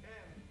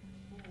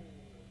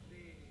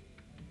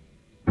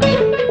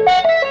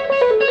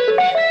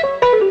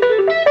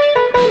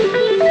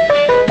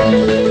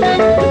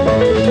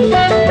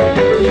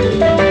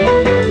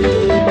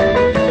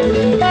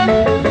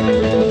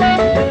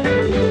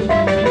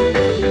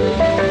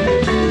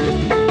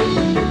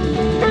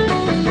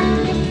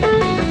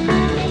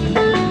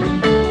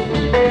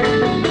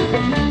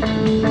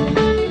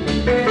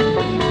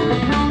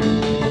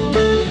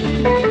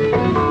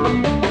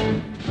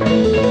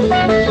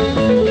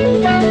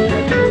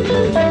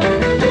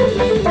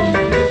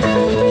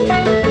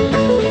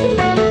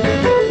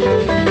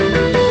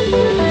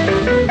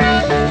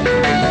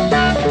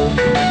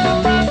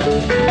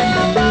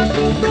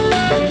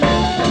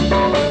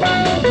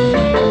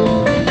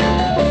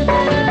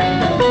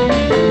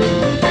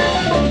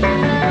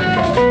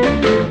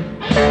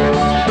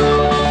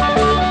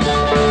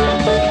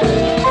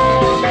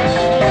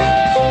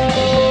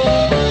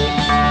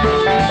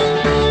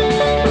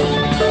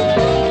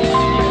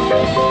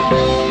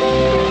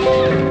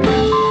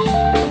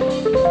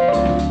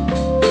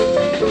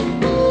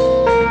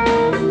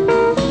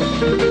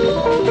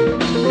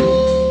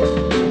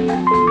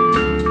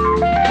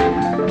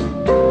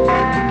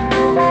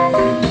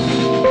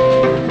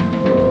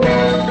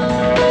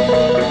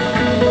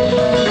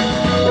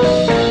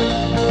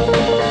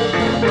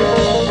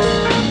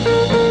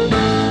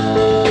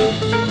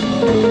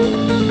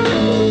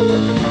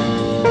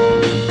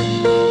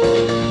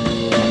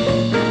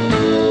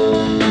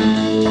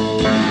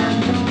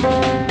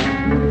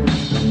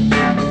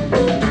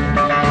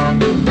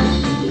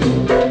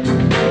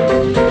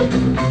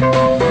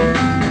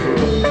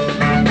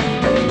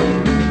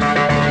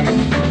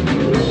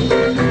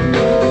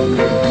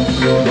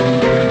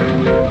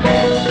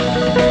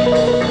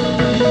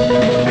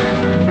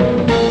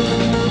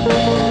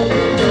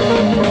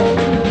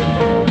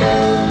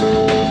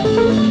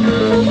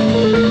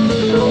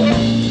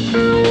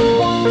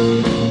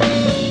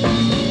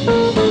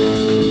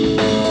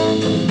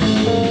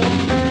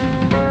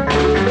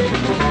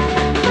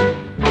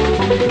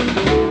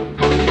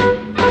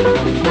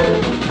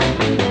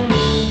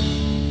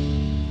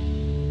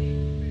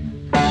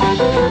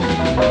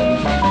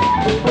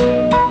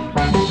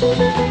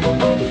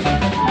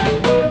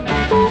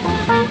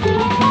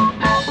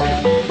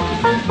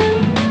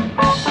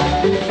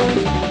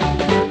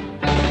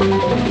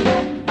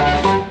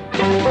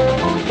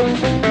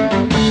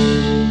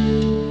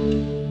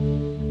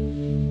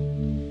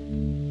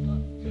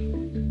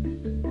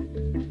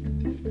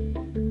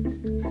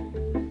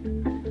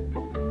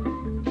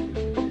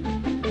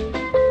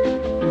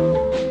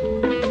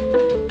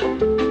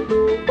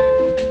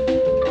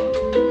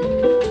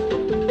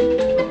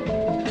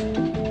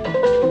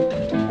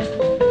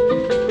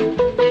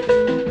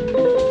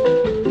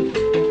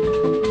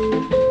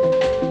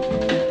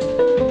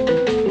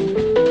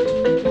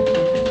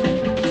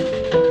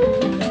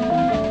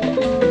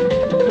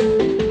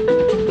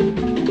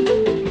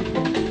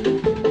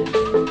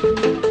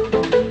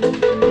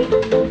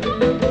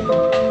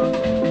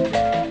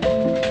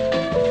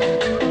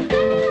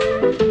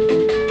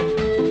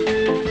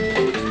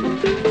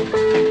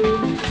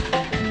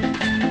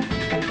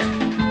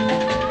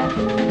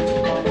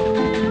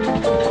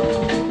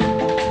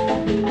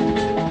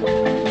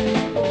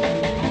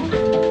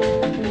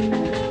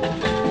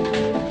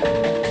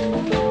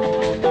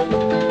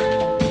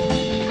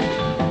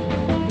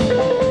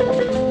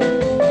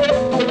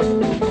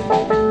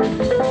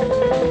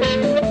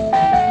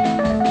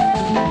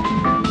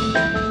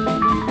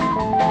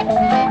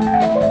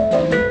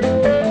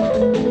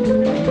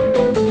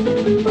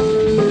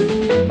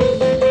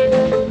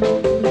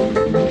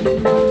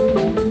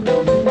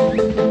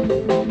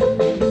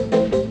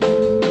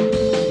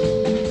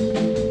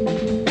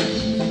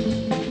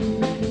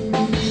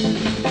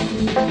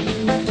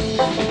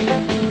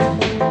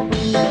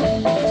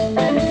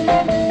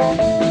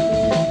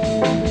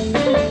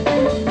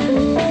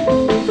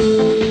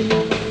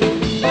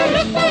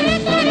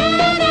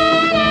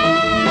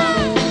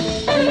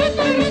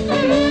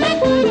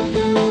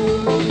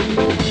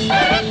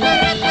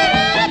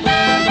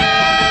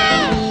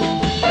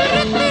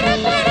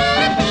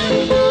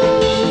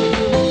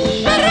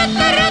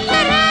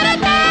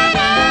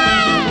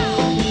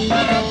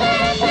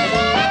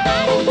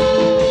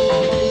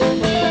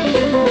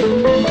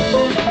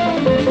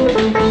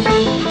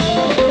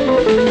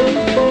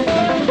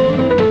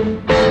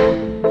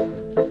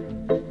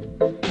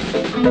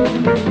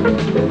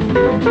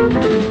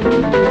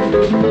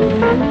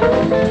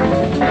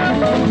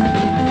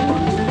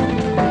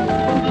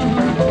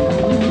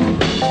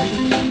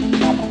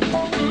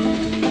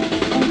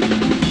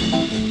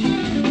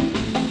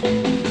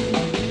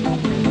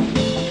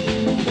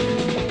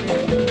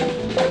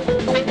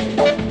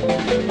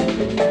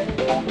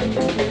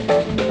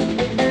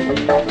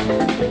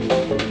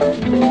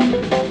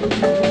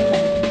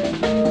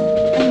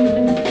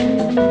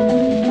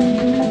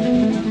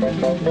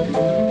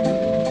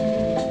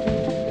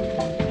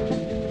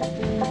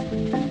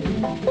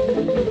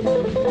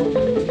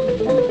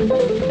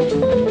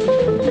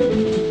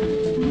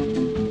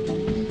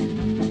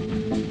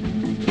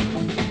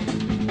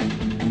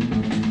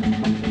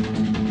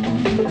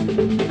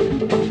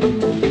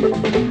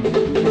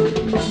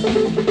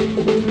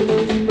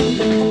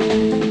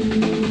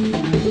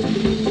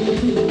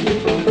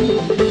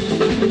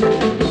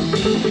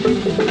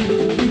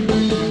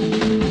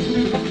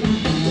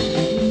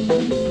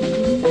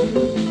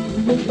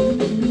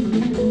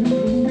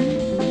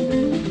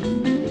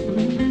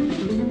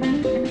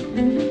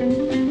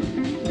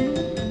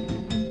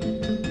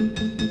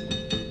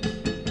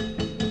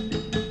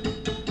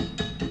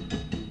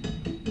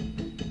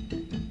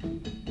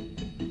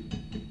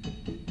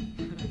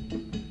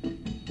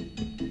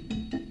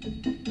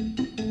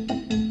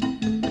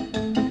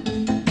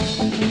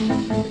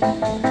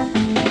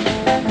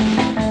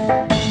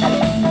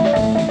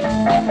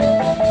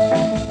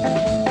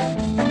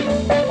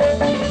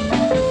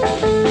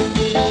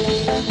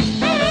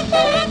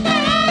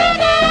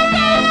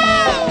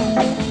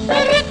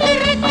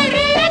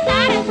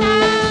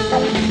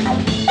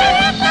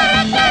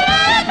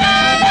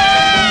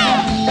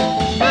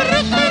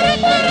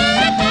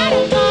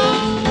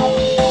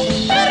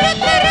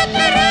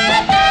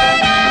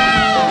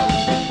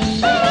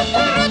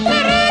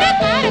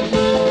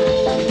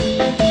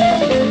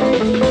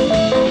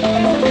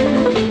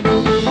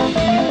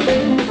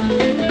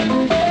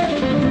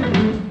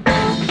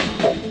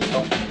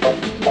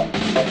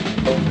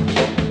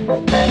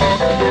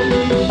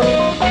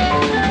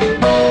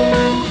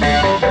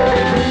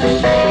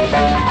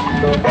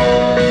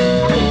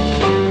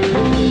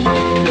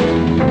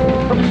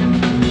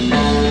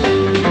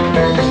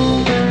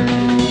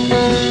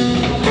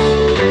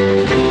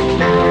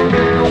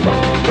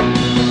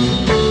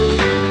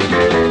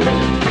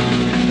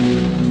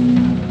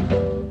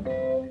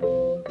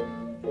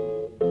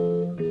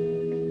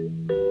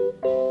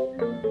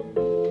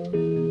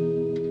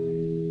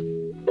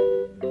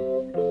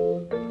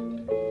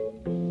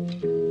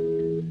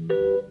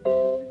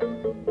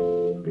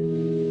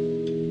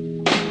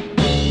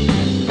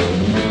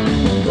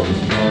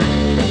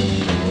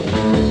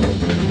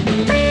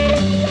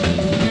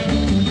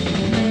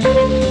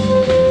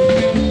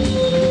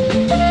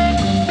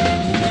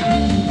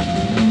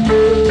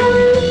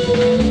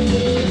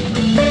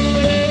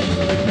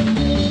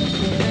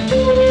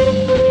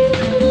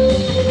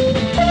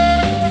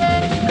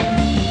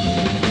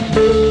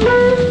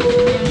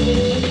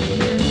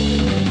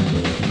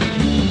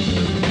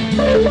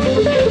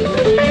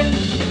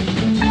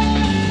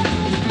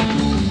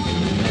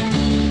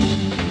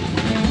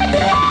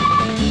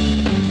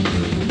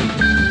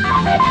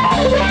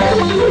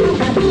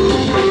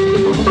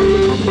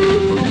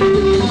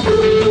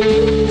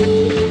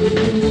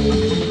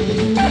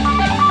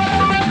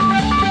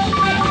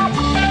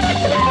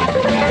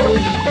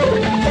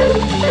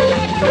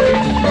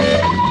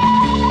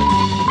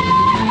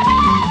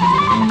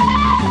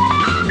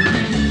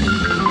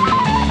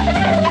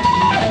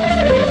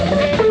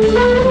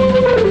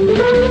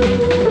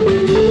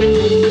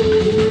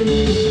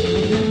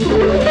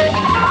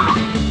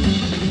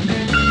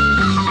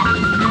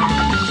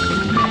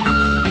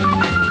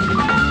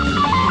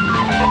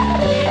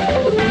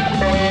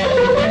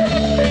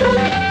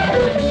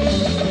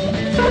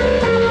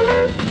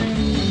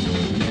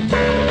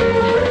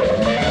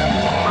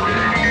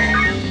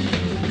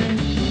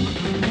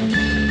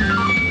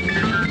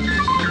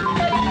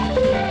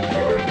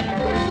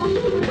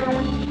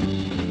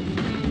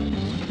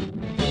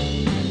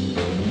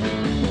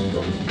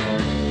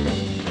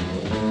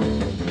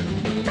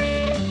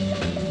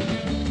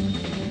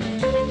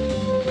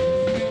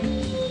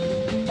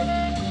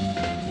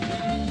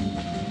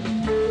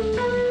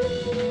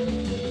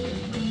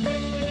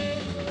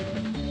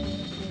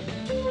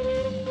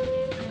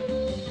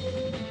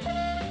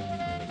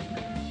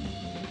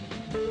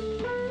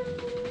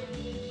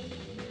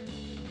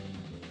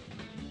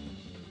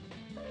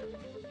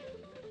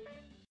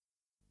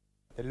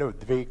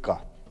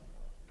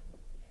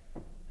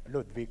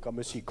 Ludvika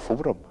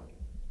musikforum.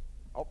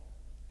 Ja.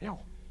 Ja.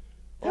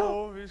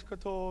 Ja, vi ska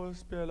ta och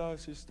spela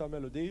sista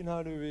melodin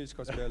här nu. Vi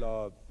ska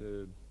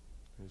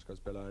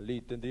spela en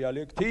liten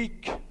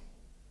dialektik.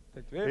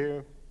 Tänkte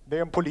vi. Det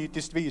är en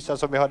politisk visa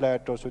som vi har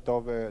lärt oss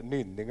utav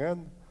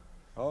nynningen.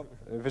 Ja.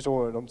 Vi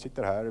förstår, de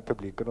sitter här i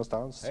publiken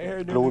någonstans.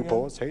 Hej, glor på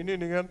oss. Hej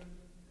nynningen.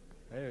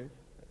 Hej.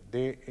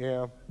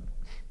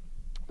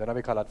 Den har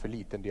vi kallat för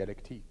liten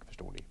dialektik,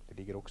 förstår ni. Det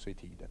ligger också i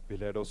tiden. Vi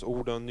lärde oss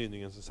ord om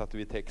nynningen, så satte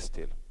vi text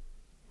till.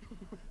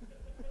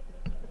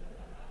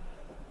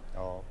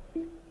 Ja.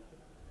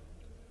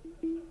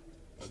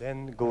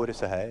 Den går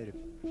så här.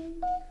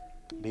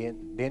 Det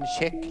är en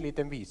check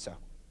liten visa.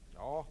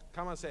 Ja,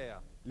 kan man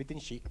säga. Liten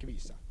chic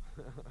visa.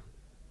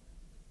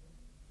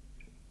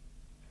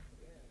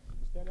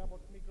 Ställer jag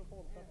bort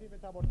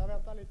mikrofonstativet här borta.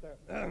 Vänta lite.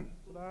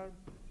 Sådär.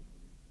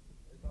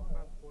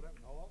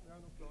 Ja, jag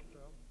är nog klart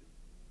det.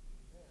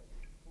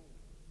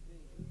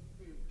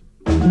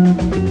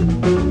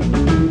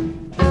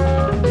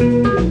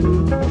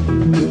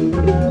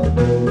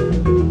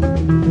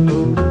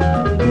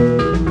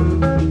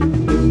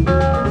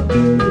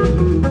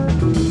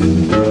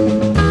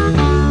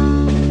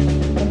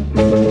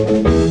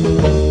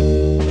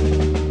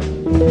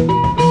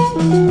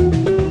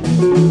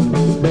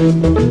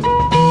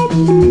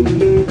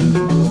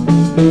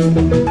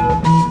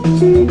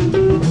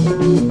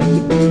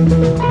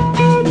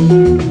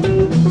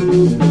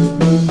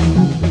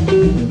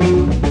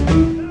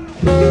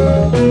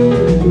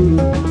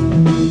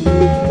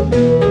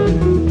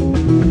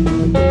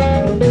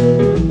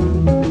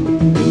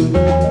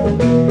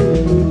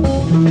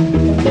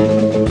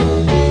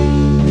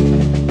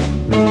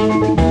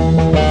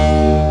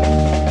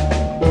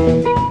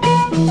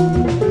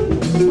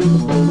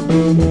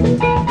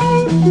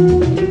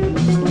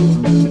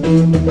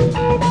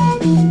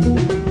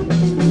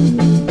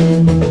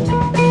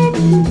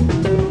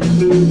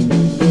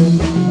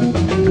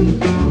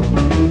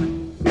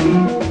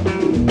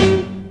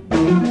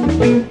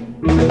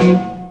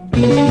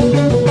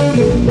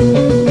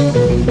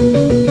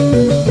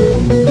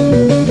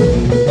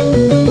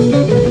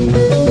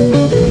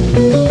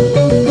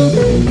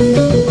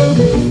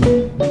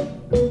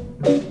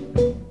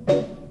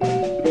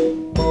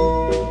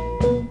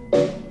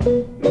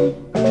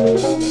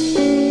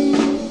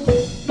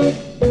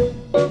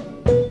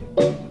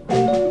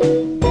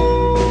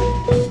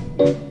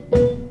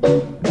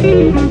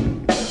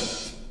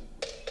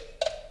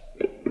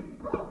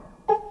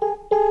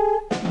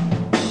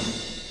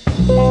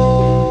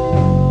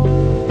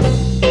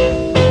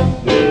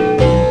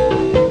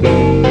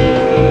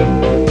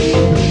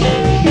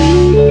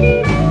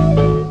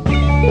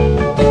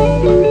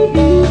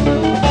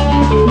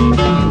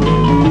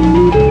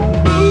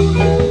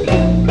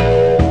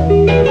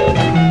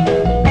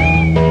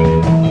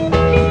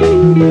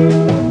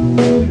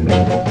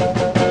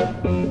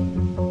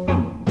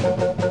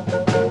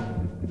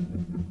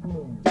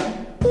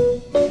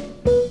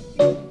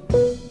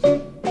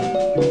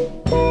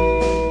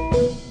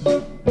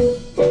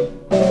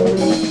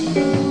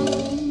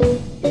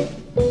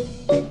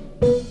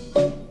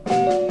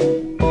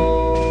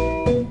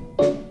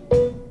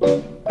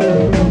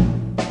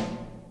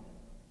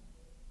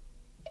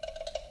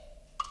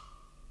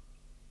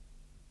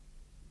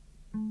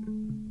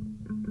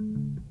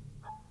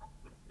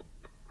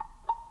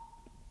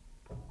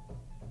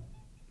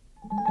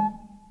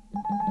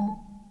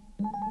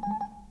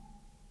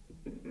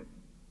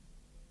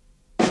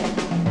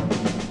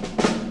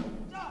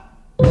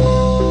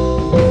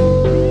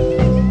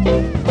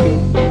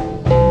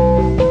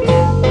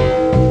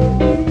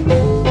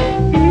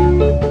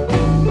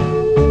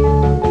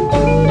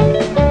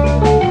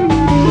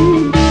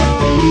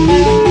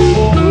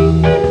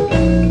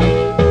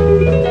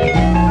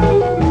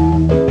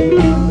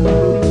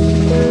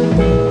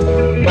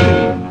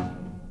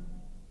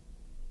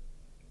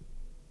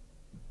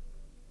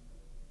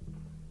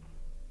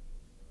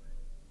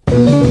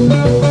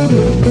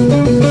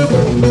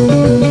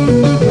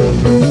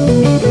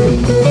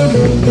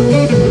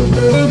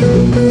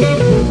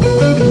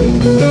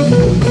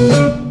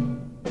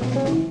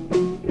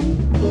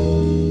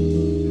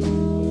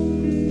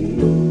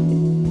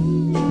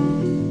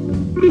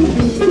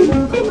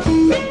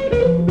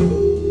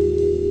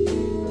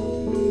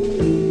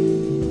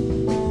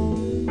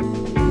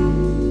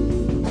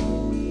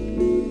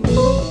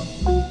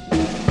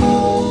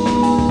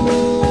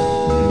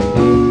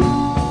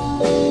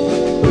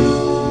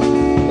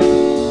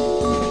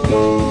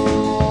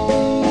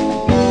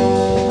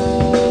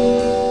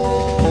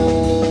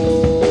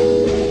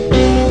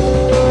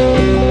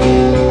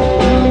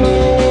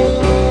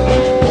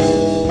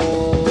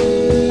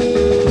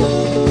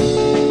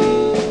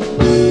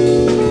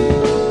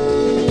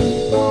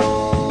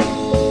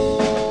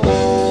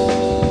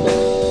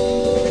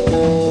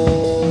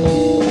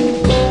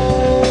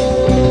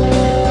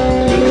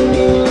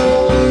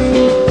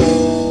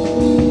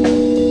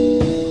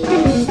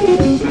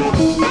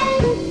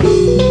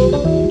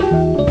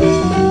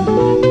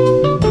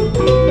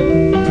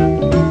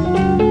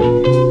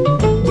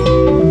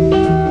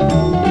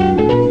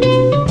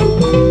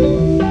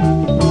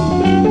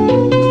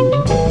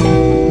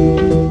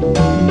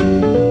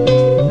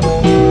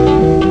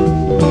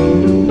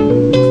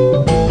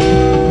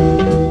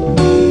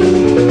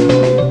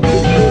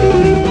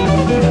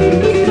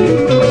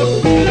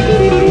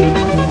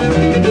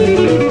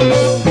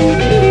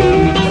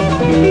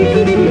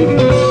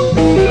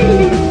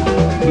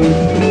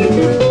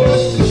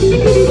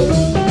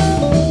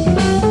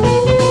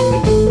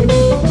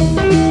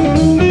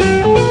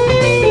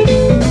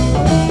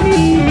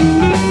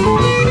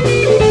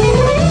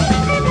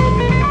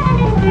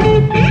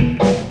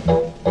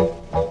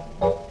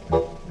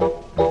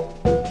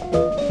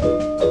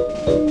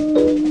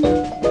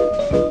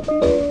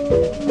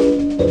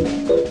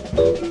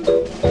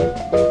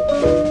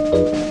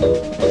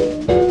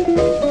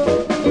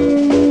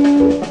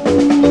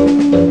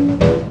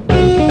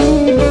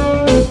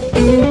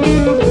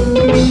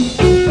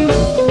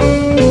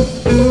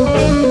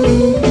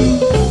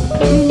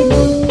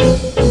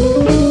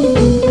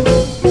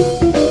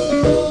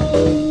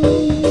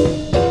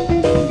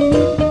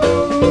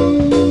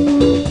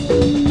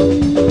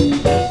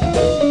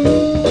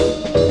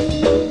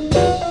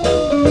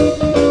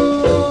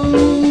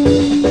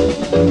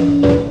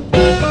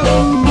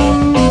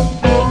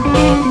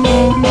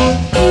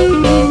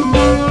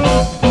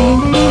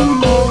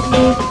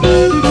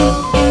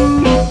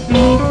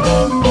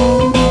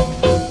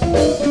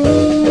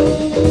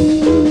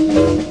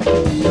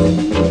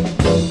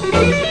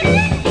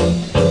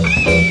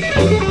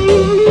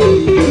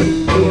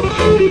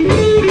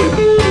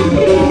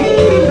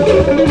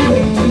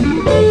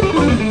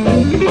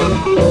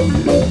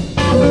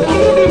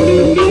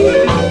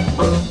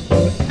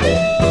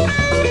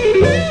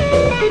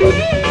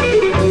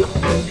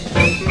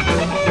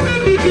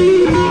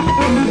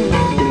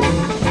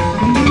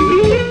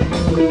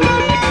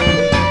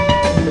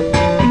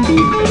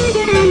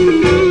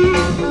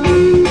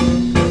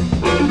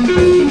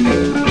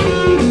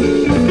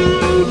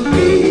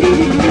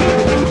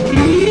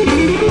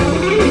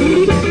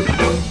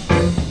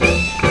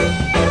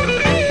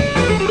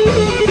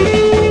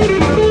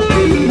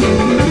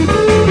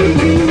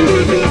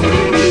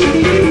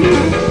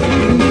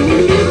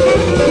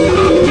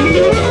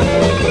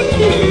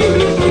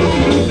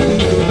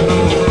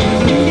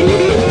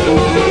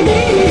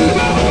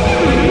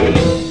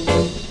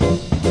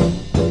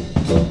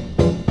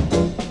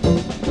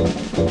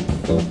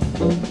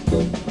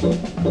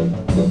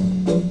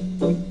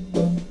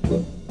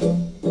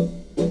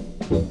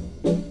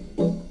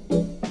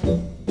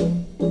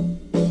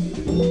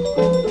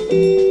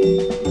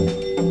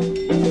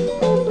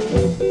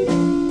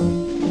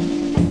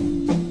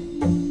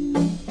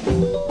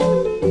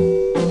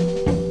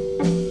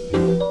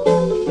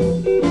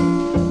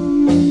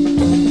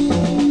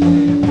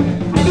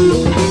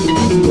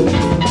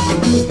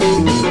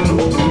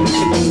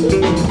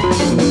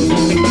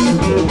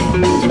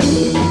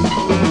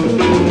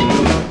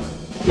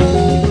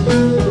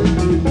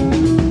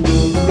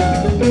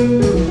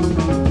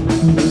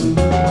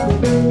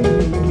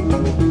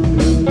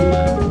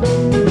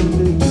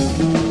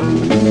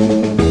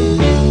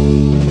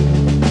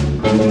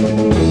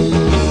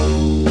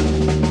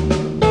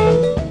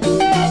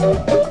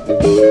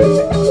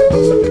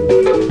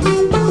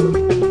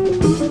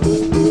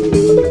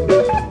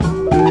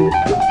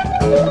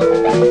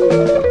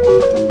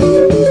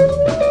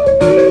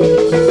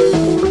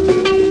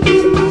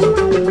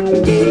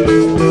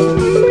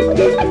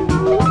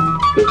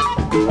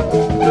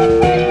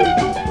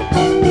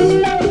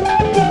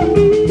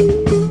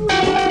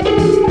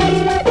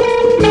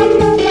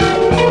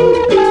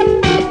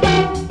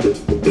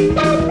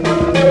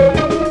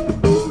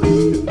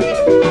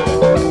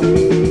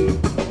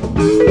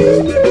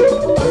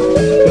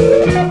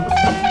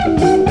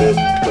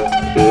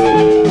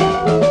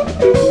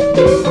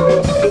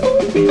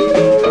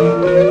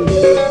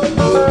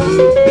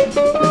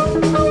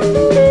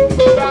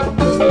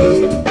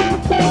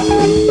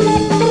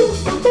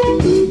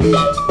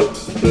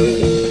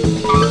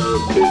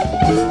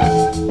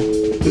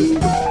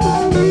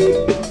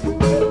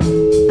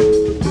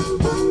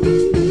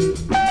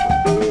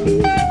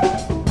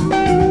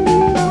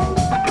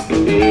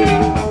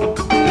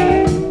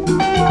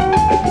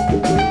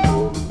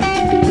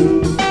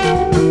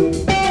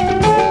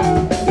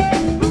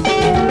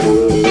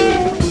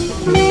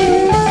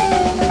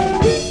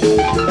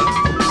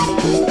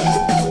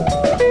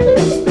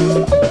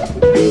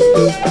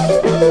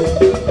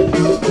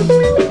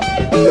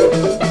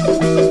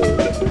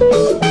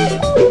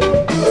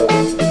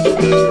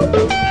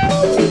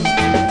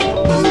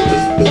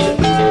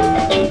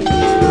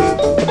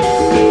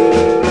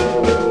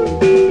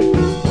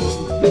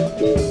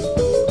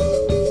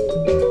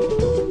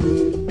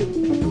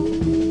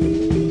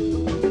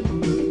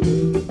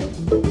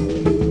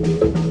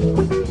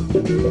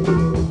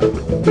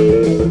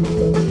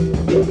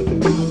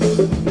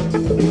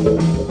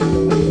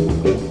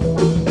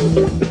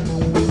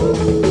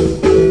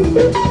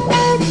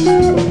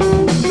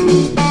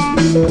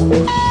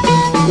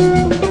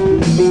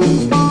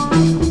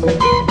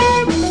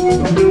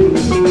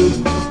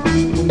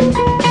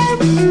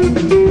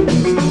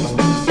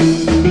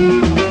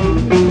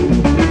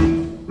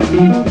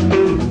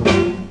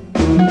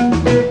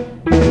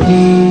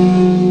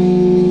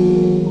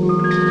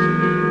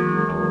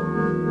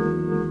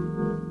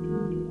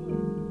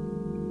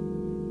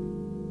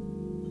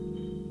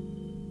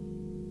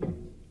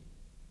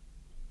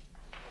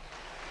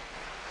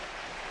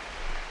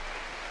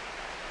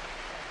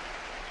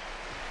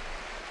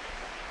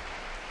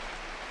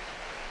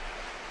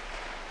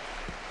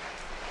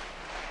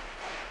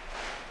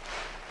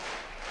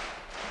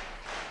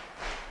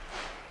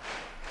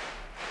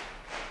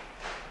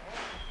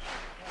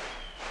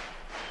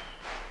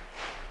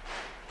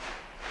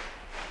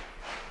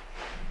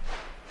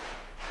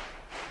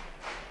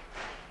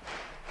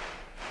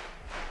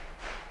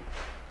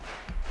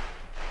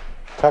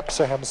 Tack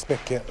så hemskt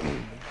mycket.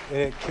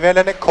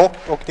 Kvällen är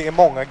kort och det är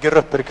många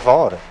grupper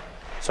kvar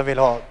som vill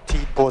ha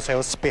tid på sig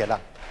att spela.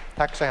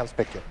 Tack så hemskt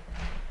mycket.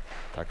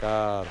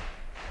 Tackar.